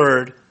God's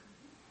word,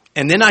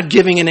 and they're not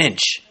giving an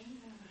inch.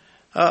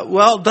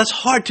 Well, that's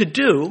hard to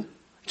do.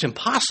 It's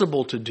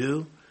impossible to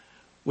do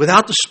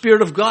without the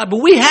Spirit of God.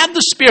 But we have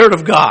the Spirit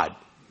of God.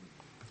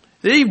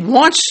 He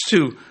wants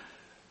to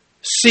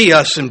see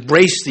us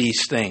embrace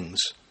these things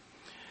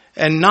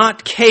and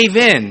not cave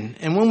in.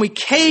 And when we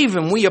cave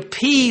and we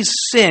appease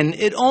sin,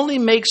 it only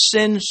makes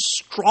sin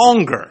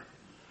stronger.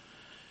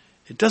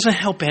 It doesn't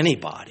help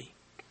anybody.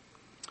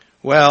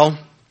 Well,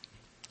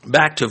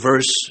 back to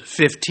verse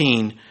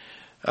 15.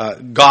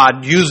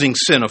 God using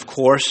sin, of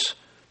course,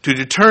 to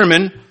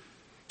determine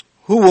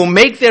who will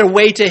make their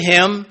way to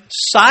Him,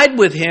 side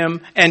with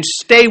Him, and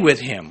stay with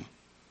Him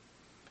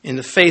in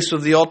the face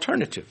of the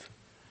alternative.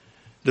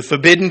 The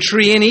forbidden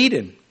tree in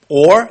Eden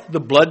or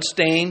the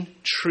bloodstained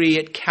tree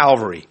at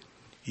Calvary.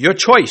 Your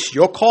choice,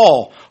 your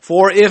call.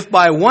 For if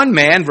by one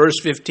man, verse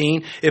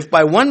 15, if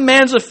by one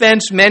man's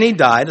offense many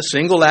died, a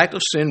single act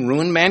of sin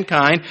ruined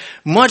mankind,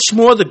 much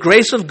more the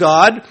grace of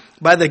God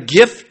by the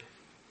gift.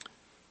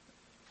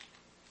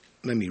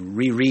 Let me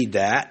reread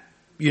that.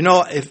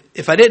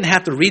 If I didn't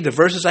have to read the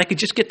verses, I could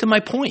just get to my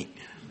point.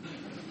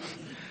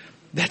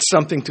 That's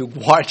something to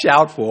watch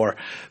out for.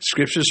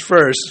 Scripture's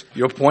first,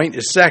 your point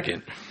is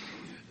second.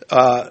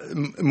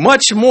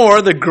 Much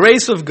more the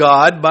grace of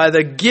God by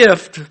the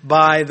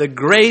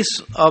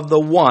grace of the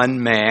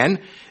one man,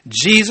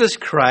 Jesus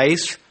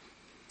Christ,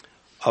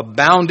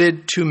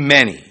 abounded to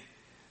many.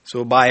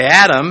 So by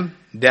Adam,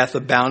 death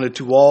abounded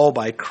to all.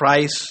 By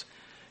Christ,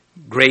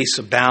 grace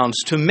abounds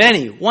to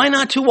many. Why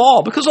not to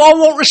all? Because all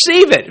won't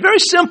receive it. Very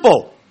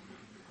simple.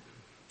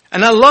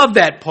 And I love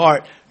that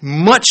part.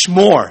 Much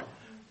more.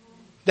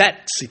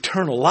 That's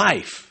eternal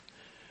life.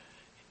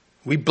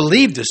 We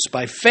believe this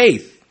by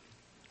faith.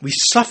 We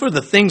suffer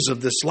the things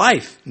of this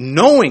life,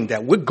 knowing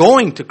that we're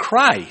going to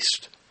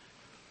Christ.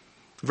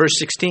 Verse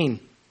 16.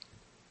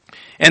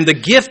 And the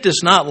gift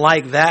is not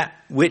like that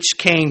which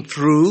came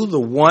through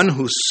the one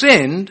who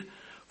sinned,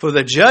 for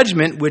the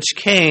judgment which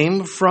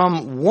came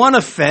from one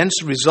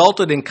offense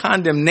resulted in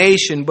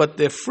condemnation, but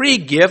the free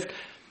gift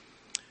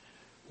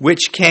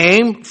which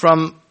came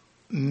from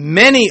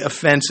many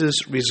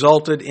offenses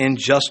resulted in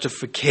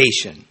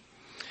justification.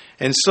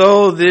 And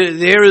so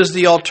there is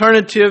the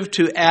alternative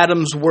to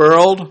Adam's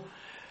world,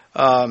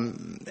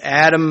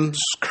 Adam's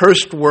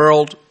cursed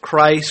world,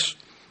 Christ.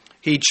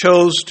 He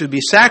chose to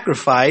be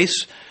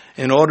sacrificed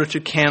in order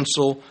to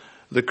cancel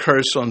the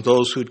curse on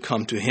those who'd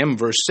come to him.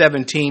 Verse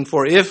 17,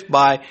 for if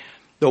by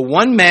the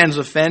one man's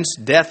offense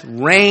death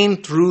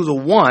reigned through the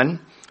one,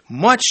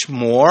 much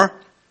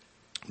more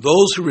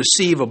those who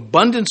receive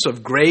abundance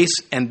of grace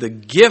and the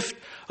gift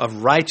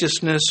of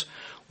righteousness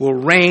will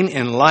reign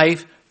in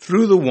life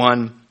through the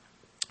one,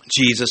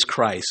 Jesus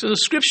Christ. So the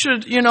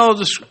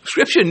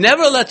Scripture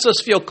never lets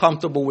us feel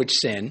comfortable with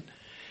sin.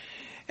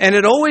 And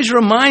it always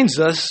reminds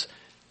us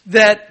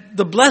that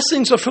the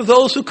blessings are for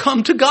those who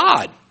come to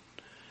God.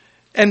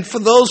 And for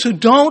those who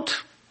don't,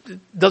 it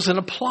doesn't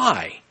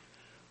apply.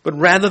 But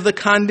rather the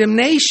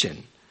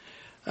condemnation.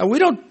 We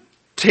don't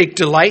take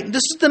delight.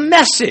 This is the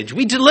message.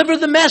 We deliver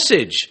the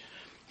message.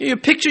 You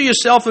picture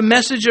yourself a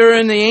messenger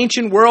in the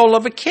ancient world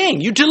of a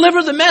king. You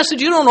deliver the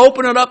message. You don't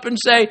open it up and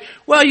say,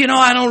 well,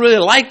 I don't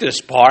really like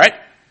this part.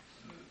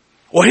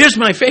 Or here's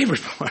my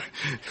favorite part.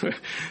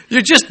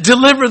 You just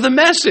deliver the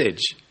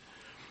message.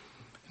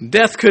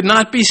 Death could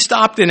not be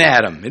stopped in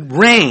Adam. It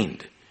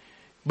reigned.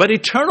 But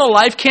eternal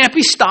life can't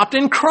be stopped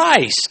in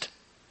Christ.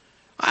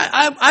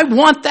 I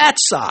want that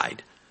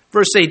side.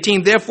 Verse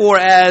 18, therefore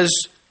as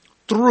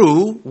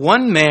through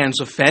one man's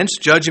offense,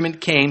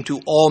 judgment came to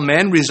all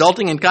men,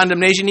 resulting in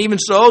condemnation. Even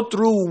so,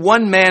 through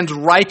one man's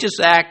righteous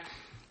act,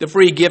 The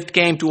free gift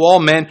came to all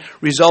men,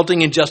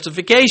 resulting in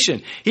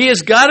justification. He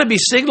has got to be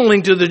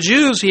signaling to the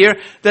Jews here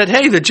that,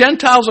 hey, the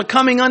Gentiles are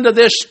coming under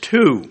this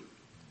too.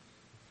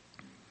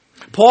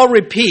 Paul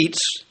repeats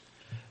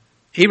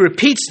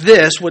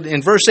this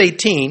in verse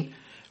 18,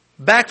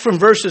 back from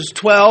verses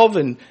 12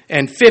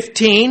 and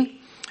 15.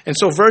 And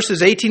so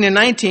verses 18 and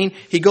 19,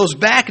 he goes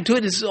back into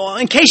it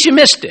in case you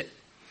missed it.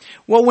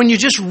 Well, when you're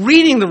just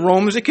reading the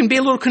Romans, it can be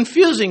a little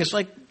confusing. It's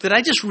like, did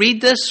I just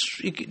read this?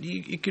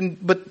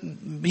 But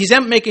he's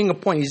making a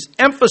point. He's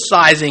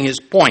emphasizing his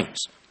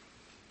points.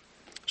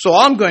 So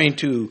I'm going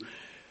to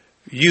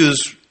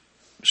use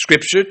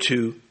Scripture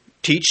to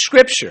teach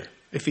Scripture.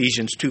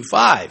 Ephesians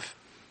 2:5.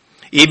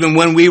 Even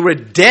when we were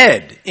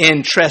dead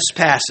in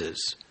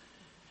trespasses,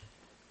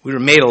 we were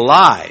made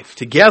alive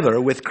together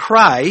with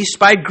Christ.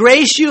 By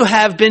grace you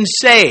have been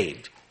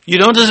saved. You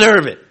don't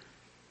deserve it.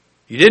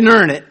 You didn't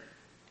earn it.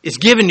 It's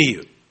given to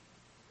you.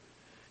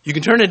 You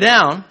can turn it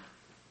down,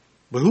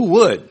 but who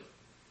would?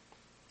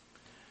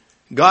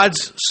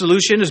 God's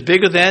solution is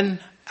bigger than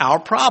our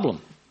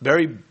problem.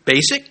 Very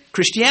basic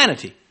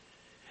Christianity.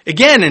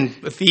 Again in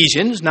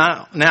Ephesians,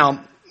 now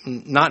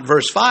not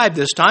verse 5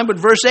 this time, but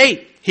verse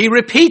 8. He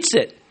repeats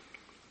it.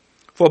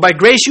 For by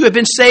grace you have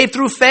been saved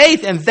through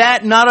faith, and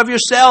that not of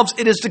yourselves.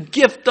 It is the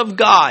gift of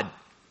God.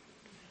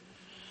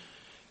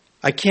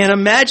 I can't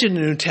imagine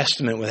the New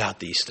Testament without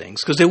these things,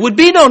 because there would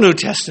be no New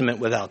Testament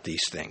without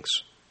these things.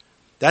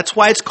 That's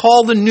why it's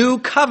called the New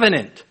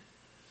Covenant.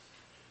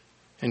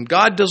 And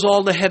God does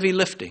all the heavy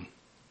lifting.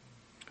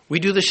 We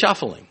do the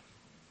shuffling.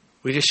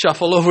 We just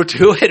shuffle over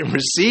to it and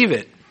receive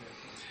it.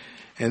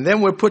 And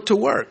then we're put to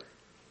work.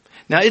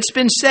 Now, it's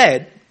been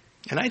said,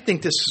 and I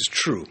think this is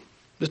true,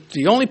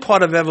 the only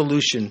part of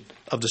evolution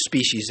of the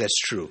species that's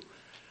true.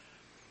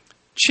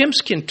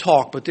 Chimps can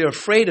talk, but they're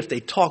afraid if they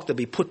talk, they'll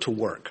be put to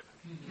work.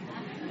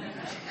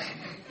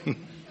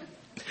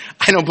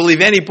 I don't believe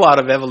any part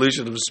of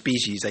evolution of a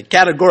species. I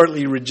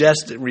categorically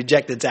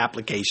reject its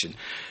application.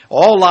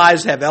 All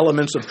lives have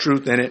elements of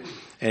truth in it,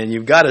 and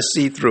you've got to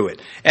see through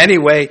it.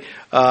 Anyway,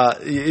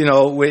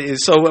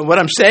 so what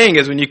I'm saying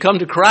is when you come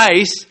to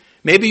Christ,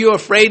 maybe you're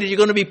afraid that you're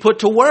going to be put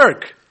to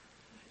work.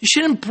 You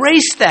should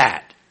embrace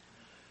that.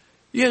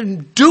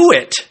 You do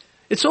it.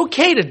 It's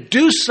okay to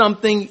do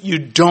something you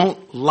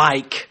don't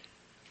like,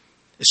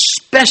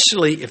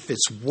 especially if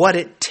it's what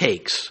it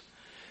takes.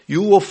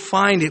 You will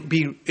find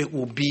it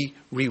will be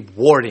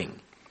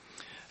rewarding.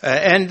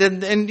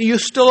 And you're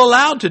still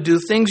allowed to do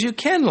things you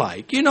can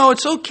like. You know,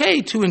 it's okay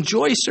to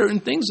enjoy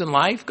certain things in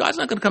life. God's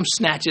not going to come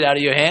snatch it out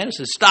of your hand and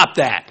say, stop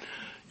that.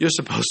 You're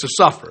supposed to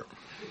suffer.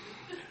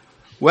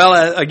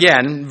 Well,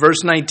 again,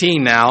 verse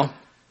 19 now.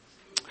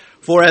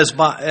 For as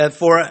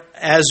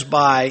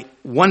by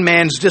one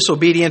man's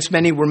disobedience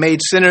many were made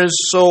sinners,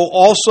 so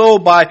also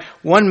by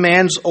one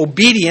man's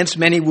obedience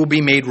many will be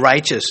made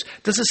righteous.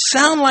 Does it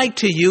sound like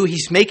to you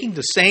he's making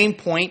the same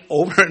point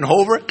over and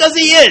over? Because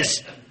he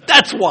is.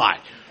 That's why.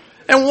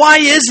 And why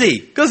is he?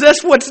 Because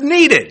that's what's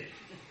needed.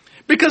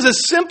 Because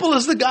as simple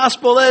as the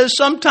gospel is,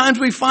 sometimes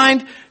we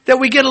find that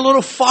we get a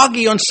little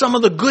foggy on some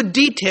of the good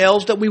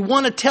details that we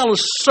want to tell a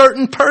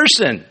certain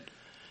person.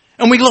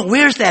 And we look,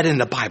 where's that in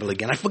the Bible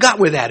again? I forgot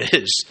where that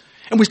is.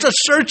 And we start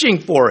searching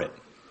for it.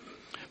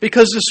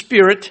 Because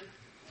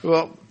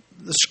the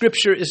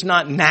Scripture is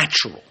not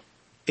natural.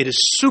 It is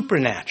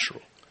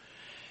supernatural.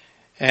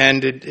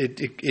 And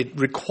it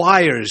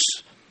requires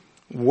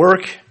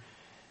work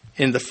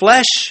in the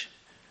flesh,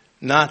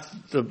 not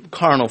the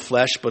carnal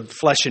flesh, but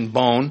flesh and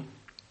bone.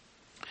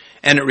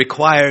 And it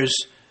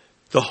requires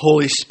the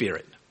Holy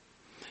Spirit.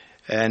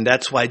 And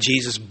that's why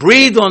Jesus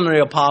breathed on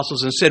the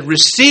apostles and said,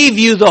 receive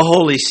you the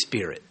Holy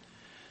Spirit.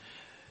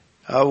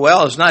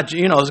 It's not,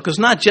 because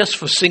not just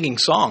for singing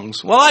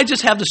songs. Well, I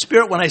just have the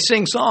Spirit when I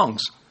sing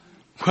songs.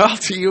 Well,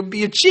 you'll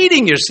be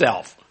cheating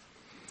yourself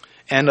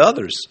and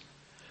others.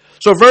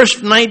 So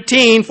verse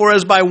 19, for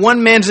as by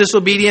one man's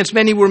disobedience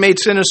many were made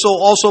sinners, so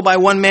also by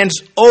one man's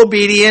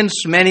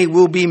obedience many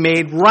will be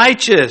made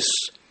righteous.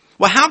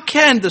 Well, how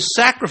can the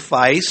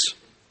sacrifice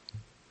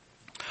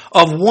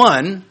of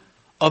one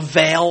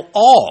avail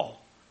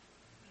all?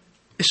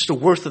 It's the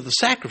worth of the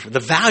sacrifice, the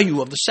value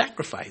of the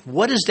sacrifice.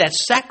 What is that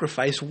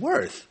sacrifice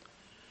worth?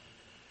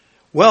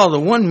 Well, the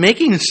one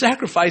making the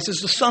sacrifice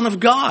is the Son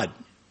of God.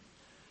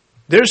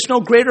 There's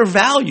no greater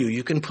value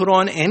you can put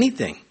on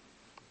anything.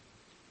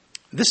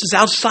 This is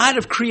outside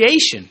of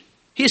creation.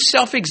 He is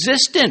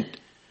self-existent.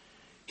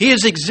 He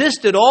has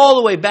existed all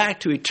the way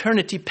back to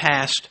eternity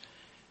past,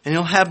 and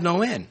he'll have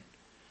no end.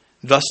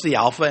 Thus the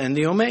Alpha and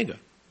the Omega.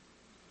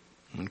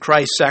 When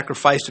Christ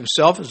sacrificed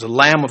himself as the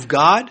Lamb of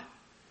God,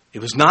 it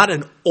was not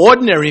an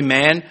ordinary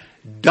man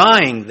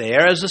dying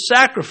there as a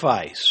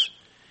sacrifice.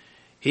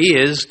 He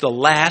is the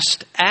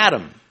last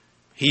Adam.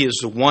 He is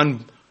the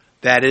one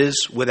that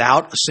is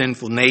without a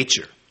sinful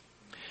nature.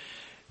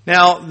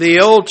 Now,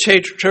 the old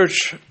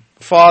church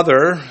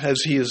father,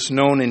 as he is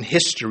known in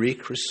history,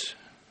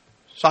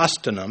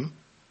 Chrysostom,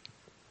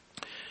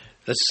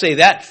 let's say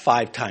that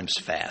 5 times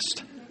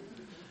fast.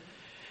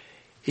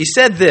 He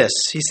said this.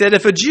 He said,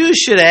 if a Jew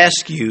should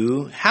ask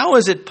you, how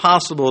is it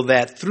possible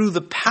that through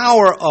the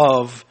power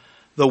of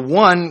the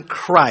one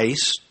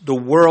Christ, the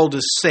world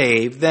is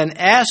saved, then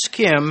ask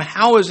him,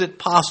 how is it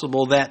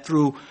possible that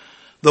through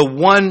the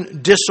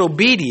one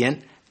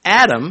disobedient,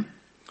 Adam,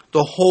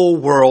 the whole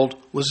world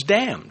was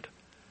damned?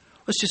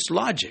 It's just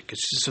logic.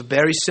 It's just a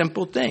very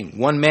simple thing.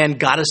 One man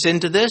got us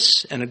into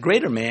this, and a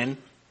greater man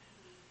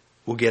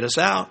will get us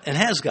out, and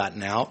has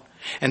gotten out.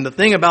 And the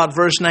thing about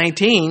verse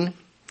 19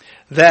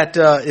 that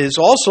is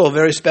also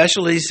very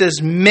special, he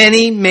says,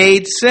 many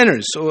made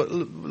sinners. So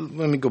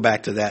let me go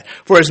back to that.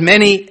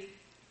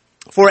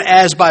 For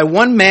as by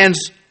one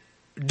man's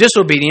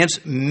disobedience,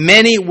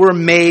 many were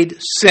made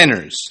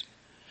sinners.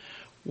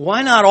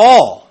 Why not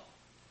all?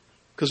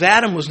 Because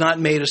Adam was not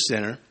made a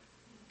sinner,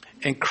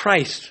 and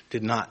Christ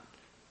did not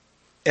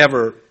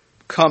ever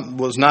come,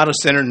 was not a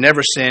sinner,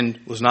 never sinned,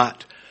 was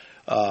not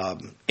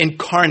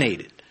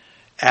incarnated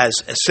as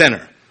a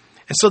sinner.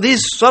 And so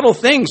these subtle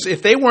things,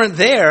 if they weren't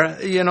there,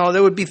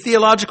 there would be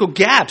theological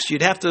gaps.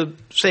 You'd have to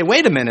say,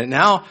 wait a minute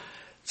now,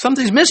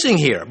 something's missing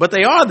here. But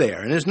they are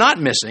there, and it's not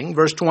missing.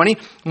 Verse 20,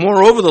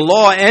 moreover, the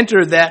law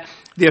entered that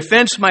the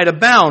offense might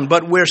abound,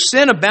 but where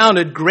sin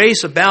abounded,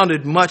 grace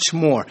abounded much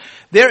more.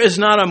 There is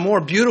not a more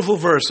beautiful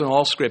verse in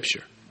all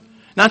Scripture.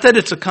 Not that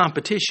it's a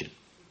competition,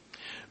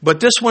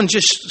 but this one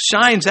just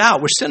shines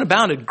out. Where sin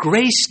abounded,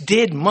 grace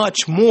did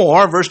much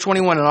more. Verse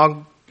 21, and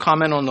I'll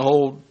comment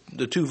on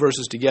the two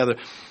verses together.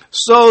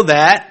 So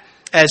that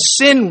as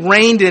sin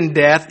reigned in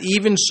death,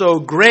 even so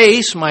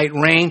grace might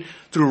reign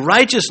through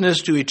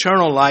righteousness to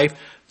eternal life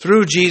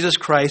through Jesus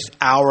Christ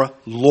our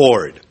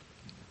Lord.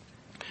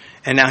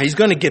 And now he's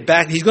going to get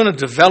back, he's going to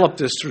develop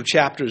this through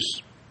chapter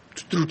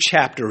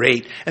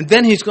 8, and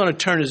then he's going to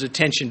turn his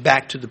attention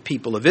back to the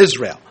people of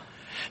Israel.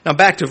 Now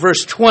back to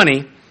verse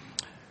 20,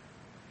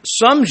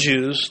 some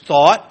Jews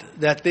thought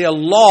that their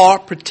law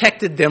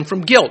protected them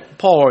from guilt.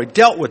 Paul already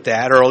dealt with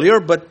that earlier,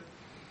 but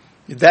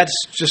that's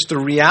just the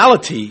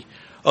reality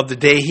of the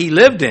day he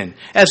lived in.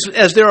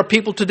 As there are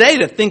people today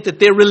that think that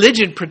their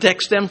religion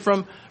protects them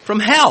from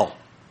hell.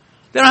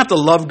 They don't have to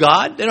love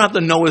God. They don't have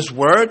to know His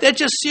Word. They're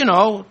just,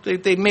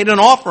 they made an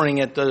offering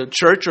at the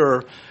church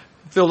or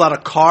filled out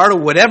a card or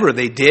whatever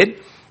they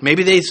did.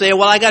 Maybe they say,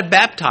 well, I got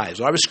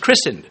baptized or I was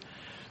christened.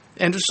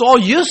 And it's all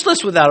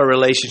useless without a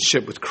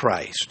relationship with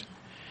Christ.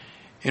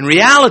 In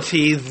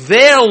reality,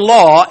 their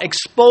law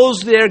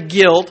exposed their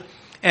guilt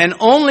and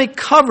only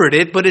covered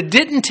it, but it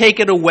didn't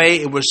take it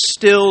away. It was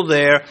still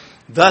there.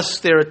 Thus,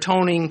 their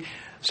atoning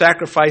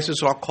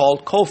sacrifices are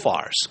called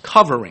kofars,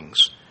 coverings.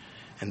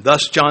 And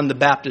thus, John the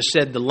Baptist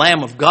said, the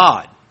Lamb of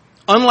God.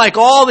 Unlike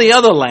all the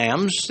other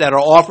lambs that are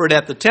offered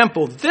at the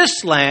temple,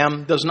 this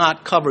lamb does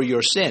not cover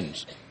your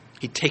sins.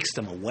 He takes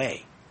them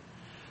away.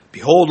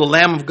 Behold, the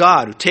Lamb of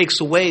God who takes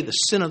away the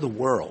sin of the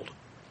world.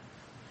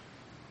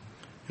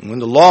 And when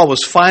the law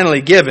was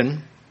finally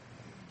given,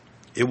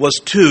 it was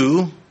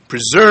to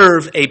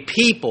preserve a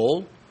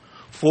people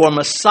for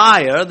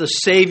Messiah, the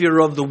Savior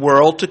of the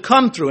world, to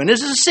come through. And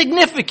this is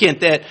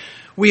significant that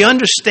we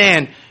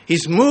understand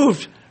he's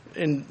moved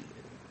in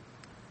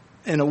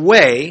a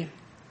way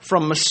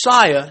from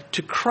Messiah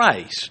to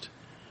Christ.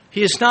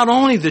 He is not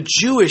only the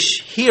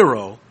Jewish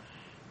hero,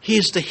 he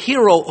is the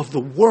hero of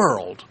the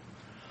world.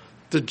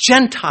 The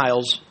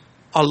Gentiles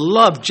are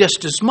loved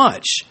just as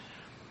much.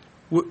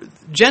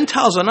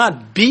 Gentiles are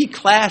not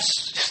B-class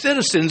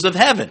citizens of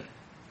heaven.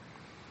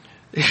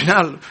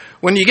 Now,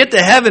 when you get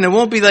to heaven, it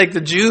won't be like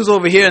the Jews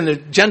over here and the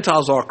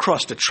Gentiles are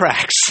across the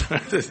tracks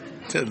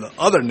to the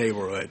other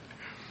neighborhood.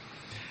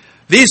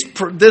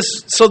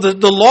 So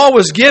the law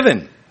was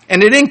given,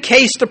 and it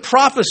encased the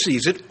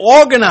prophecies. It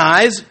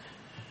organized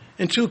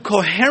into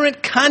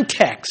coherent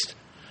context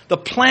the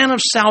plan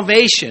of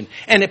salvation,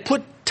 and it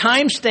put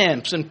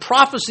timestamps and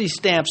prophecy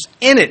stamps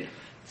in it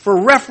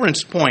for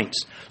reference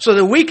points so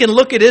that we can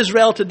look at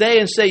Israel today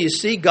and say, you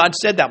see, God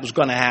said that was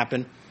going to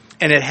happen,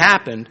 and it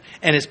happened,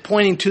 and it's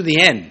pointing to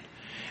the end.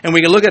 And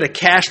we can look at a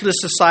cashless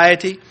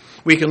society.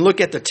 We can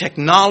look at the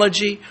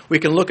technology. We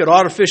can look at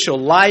artificial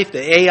life,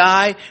 the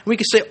AI. We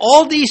can say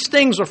all these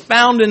things are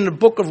found in the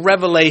book of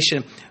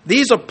Revelation.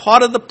 These are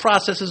part of the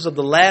processes of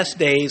the last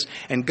days,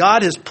 and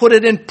God has put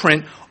it in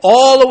print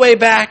all the way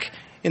back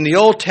in the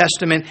Old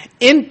Testament,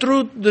 in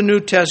through the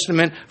New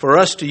Testament, for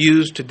us to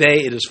use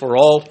today. It is for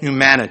all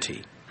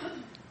humanity.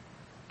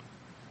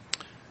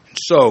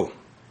 So,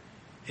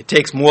 it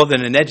takes more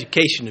than an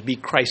education to be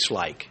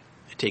Christ-like.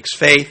 It takes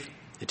faith.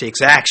 It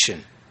takes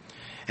action.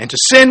 And to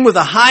sin with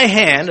a high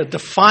hand, a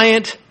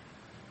defiant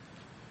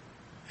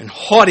and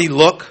haughty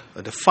look,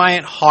 a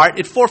defiant heart,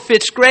 it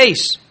forfeits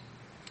grace.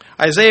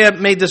 Isaiah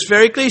made this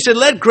very clear. He said,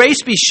 let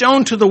grace be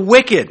shown to the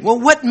wicked. Well,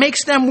 what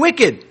makes them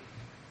wicked?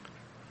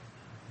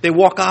 They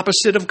walk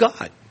opposite of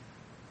God.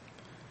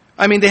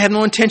 I mean, they have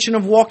no intention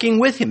of walking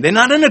with Him. They're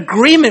not in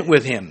agreement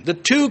with Him. The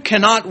two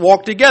cannot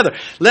walk together.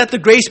 Let the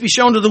grace be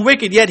shown to the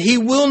wicked, yet he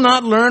will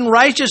not learn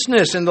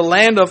righteousness. In the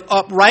land of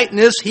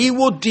uprightness, he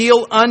will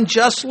deal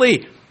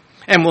unjustly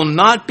and will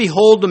not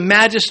behold the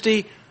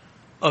majesty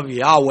of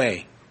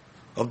Yahweh,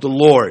 of the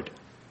Lord.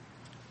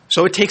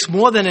 So it takes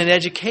more than an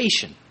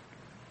education.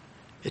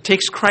 It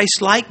takes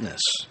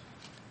Christ-likeness.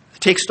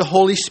 It takes the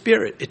Holy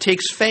Spirit. It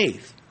takes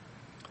faith.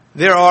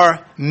 There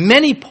are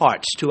many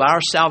parts to our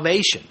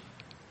salvation,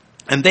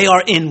 and they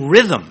are in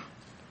rhythm.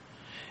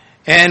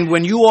 And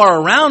when you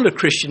are around a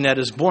Christian that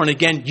is born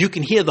again, you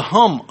can hear the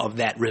hum of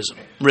that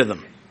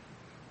rhythm.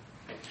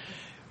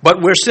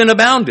 But where sin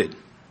abounded,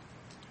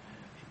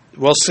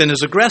 well, sin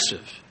is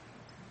aggressive.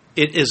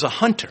 It is a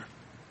hunter.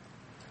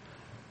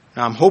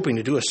 Now, I'm hoping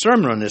to do a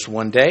sermon on this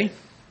one day.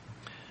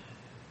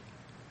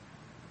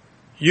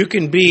 You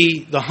can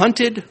be the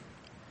hunted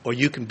or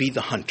you can be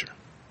the hunter.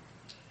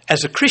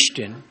 As a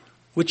Christian,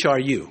 which are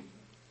you?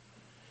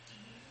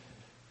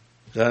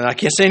 I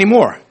can't say any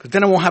more, because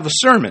then I won't have a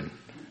sermon.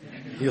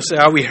 You'll say,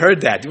 we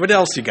heard that. What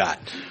else you got?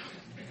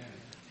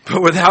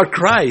 But without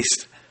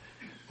Christ,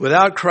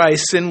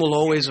 sin will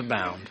always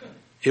abound.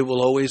 It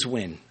will always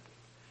win.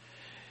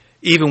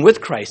 Even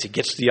with Christ, it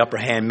gets the upper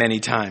hand many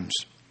times.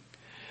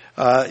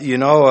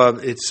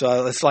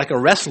 It's like a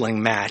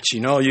wrestling match.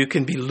 You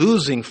can be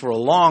losing for a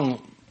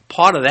long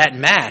part of that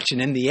match,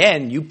 and in the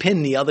end, you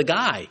pin the other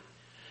guy.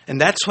 And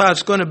that's how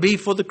it's going to be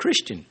for the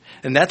Christian.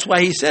 And that's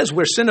why he says,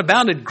 where sin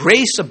abounded,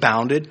 grace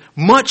abounded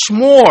much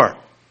more.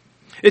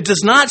 It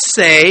does not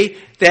say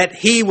that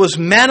he was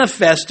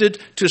manifested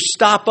to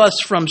stop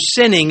us from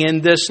sinning in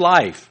this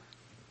life,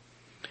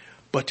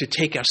 but to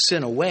take our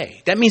sin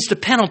away. That means the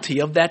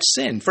penalty of that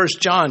sin. 1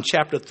 John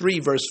chapter 3,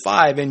 verse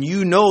 5, and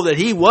you know that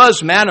he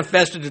was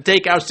manifested to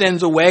take our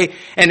sins away,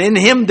 and in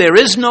him there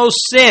is no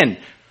sin.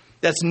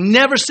 That's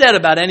never said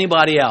about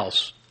anybody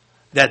else,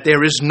 that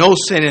there is no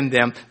sin in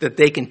them, that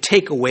they can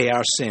take away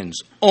our sins.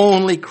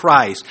 Only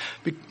Christ.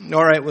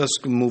 All right,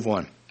 let's move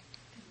on.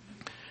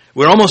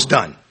 We're almost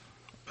done.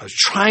 I was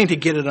trying to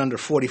get it under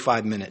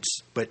 45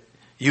 minutes, but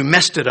you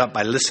messed it up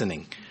by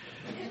listening.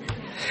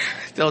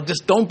 So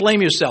just don't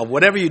blame yourself.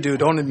 Whatever you do,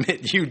 don't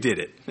admit you did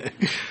it.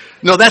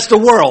 No, that's the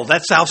world.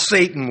 That's how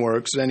Satan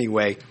works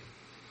anyway.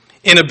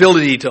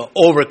 Inability to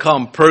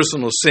overcome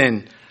personal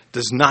sin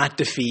does not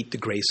defeat the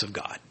grace of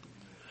God.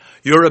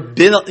 Your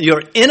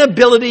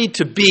inability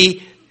to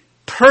be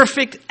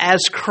perfect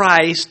as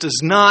Christ does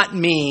not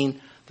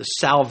mean the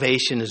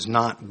salvation is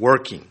not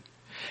working.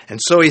 And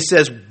so he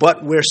says,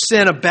 but where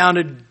sin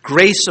abounded,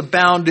 grace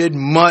abounded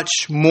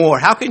much more.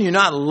 How can you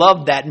not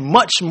love that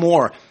much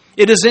more?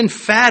 It is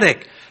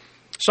emphatic.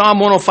 Psalm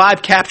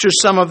 105 captures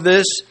some of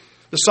this.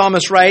 The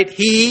psalmist writes,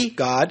 he,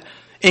 God,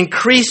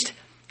 increased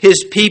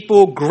his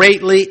people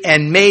greatly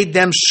and made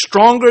them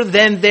stronger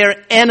than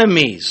their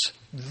enemies.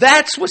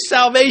 That's what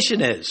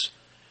salvation is.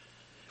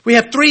 We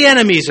have three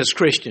enemies as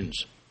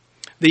Christians.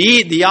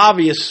 The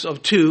obvious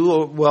of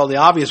two, well, the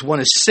obvious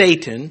one is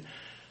Satan.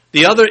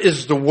 The other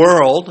is the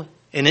world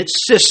and its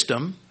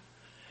system.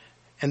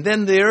 And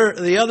then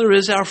the other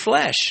is our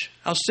flesh,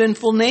 our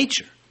sinful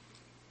nature.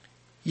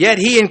 Yet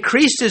he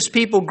increased his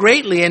people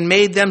greatly and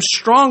made them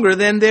stronger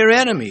than their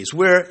enemies.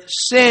 Where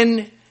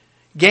sin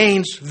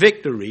gains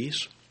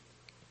victories,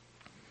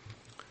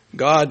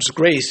 God's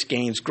grace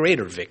gains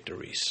greater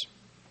victories.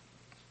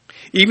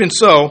 Even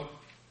so,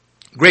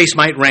 grace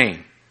might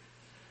reign.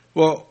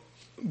 Well,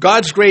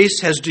 God's grace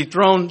has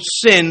dethroned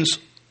sin's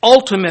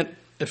ultimate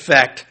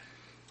effect,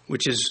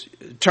 which is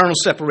eternal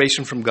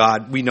separation from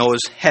God, we know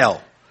as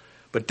hell.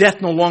 But death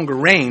no longer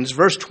reigns.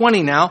 Verse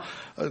 20 now,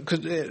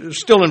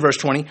 still in verse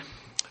 20,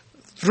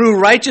 through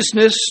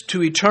righteousness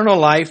to eternal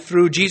life,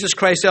 through Jesus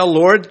Christ our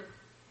Lord.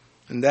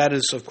 And that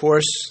is, of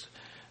course,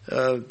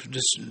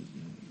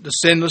 the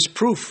sinless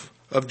proof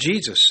of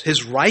Jesus,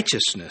 his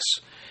righteousness.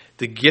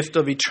 The gift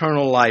of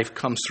eternal life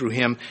comes through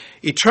him.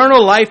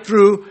 Eternal life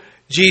through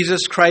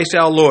Jesus Christ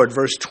our Lord,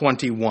 verse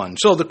 21.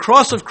 So the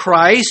cross of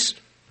Christ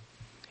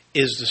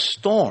is the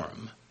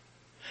storm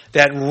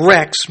that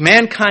wrecks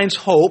mankind's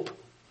hope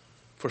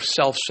for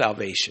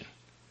self-salvation.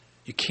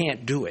 You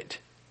can't do it.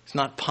 It's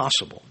not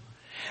possible.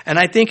 And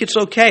I think it's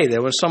okay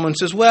that when someone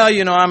says, well,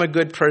 I'm a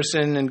good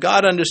person and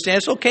God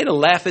understands, it's okay to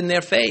laugh in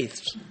their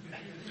face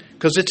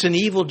because it's an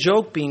evil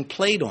joke being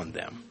played on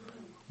them.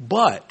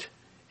 But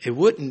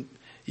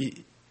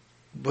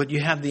you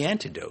have the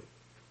antidote,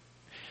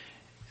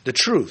 the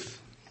truth.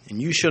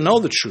 And you shall know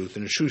the truth,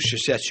 and the truth shall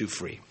set you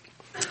free.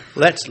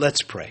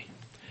 Let's pray.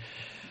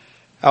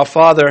 Our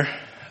Father,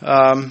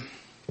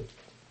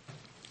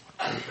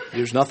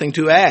 there's nothing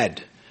to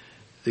add.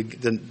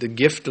 The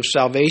gift of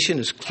salvation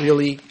is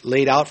clearly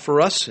laid out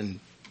for us in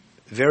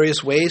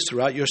various ways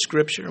throughout your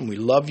Scripture, and we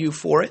love you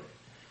for it.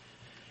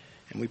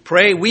 And we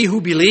pray, we who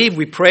believe,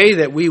 we pray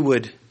that we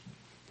would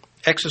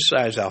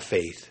exercise our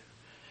faith.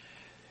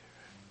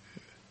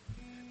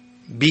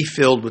 Be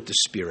filled with the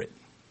Spirit.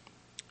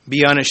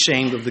 Be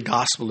unashamed of the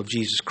gospel of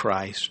Jesus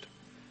Christ.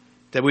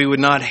 That we would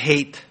not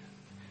hate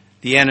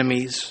the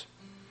enemies,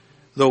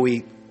 though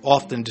we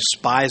often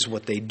despise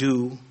what they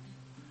do.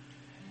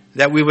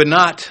 That we would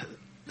not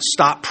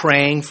stop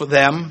praying for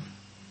them.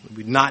 We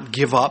would not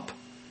give up.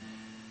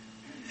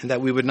 And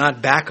that we would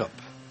not back up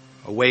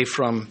away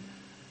from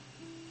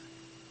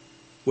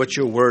what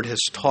your word has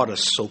taught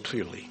us so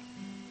clearly.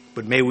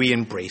 But may we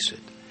embrace it.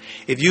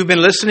 If you've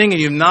been listening and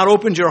you've not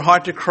opened your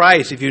heart to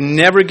Christ, if you've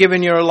never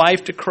given your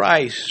life to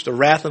Christ, the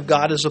wrath of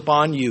God is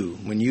upon you.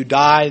 When you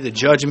die, the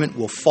judgment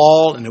will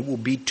fall and it will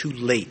be too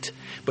late.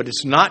 But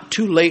it's not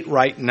too late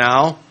right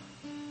now.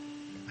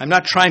 I'm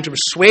not trying to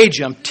persuade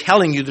you. I'm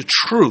telling you the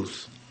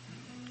truth.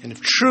 And if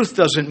truth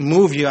doesn't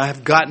move you, I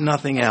have got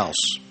nothing else.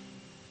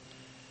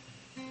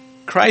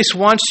 Christ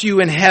wants you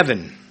in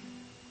heaven.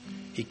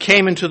 He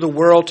came into the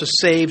world to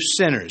save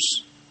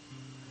sinners,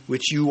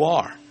 which you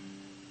are.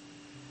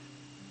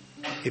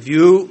 If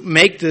you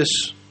make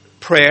this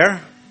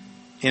prayer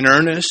in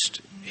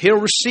earnest, He'll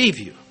receive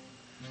you.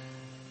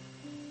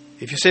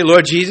 If you say,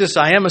 Lord Jesus,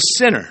 I am a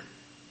sinner.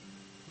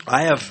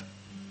 I have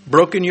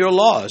broken your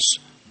laws.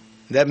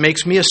 That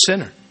makes me a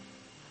sinner.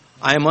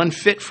 I am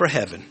unfit for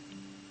heaven.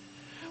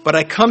 But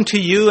I come to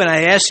you and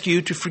I ask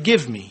you to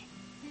forgive me.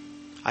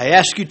 I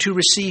ask you to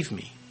receive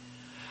me.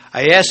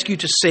 I ask you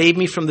to save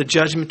me from the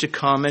judgment to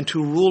come and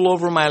to rule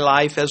over my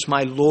life as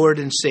my Lord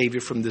and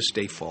Savior from this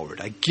day forward.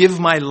 I give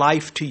my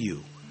life to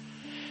you.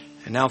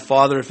 And now,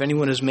 Father, if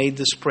anyone has made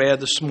this prayer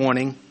this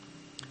morning,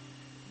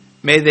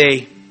 may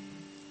they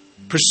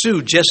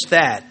pursue just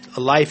that, a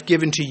life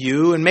given to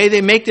you, and may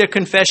they make their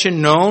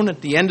confession known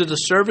at the end of the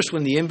service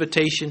when the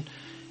invitation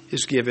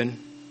is given.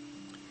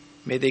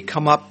 May they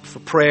come up for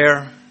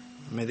prayer,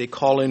 or may they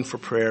call in for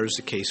prayer as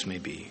the case may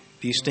be.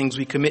 These things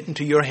we commit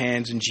into your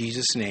hands in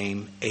Jesus'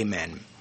 name. Amen.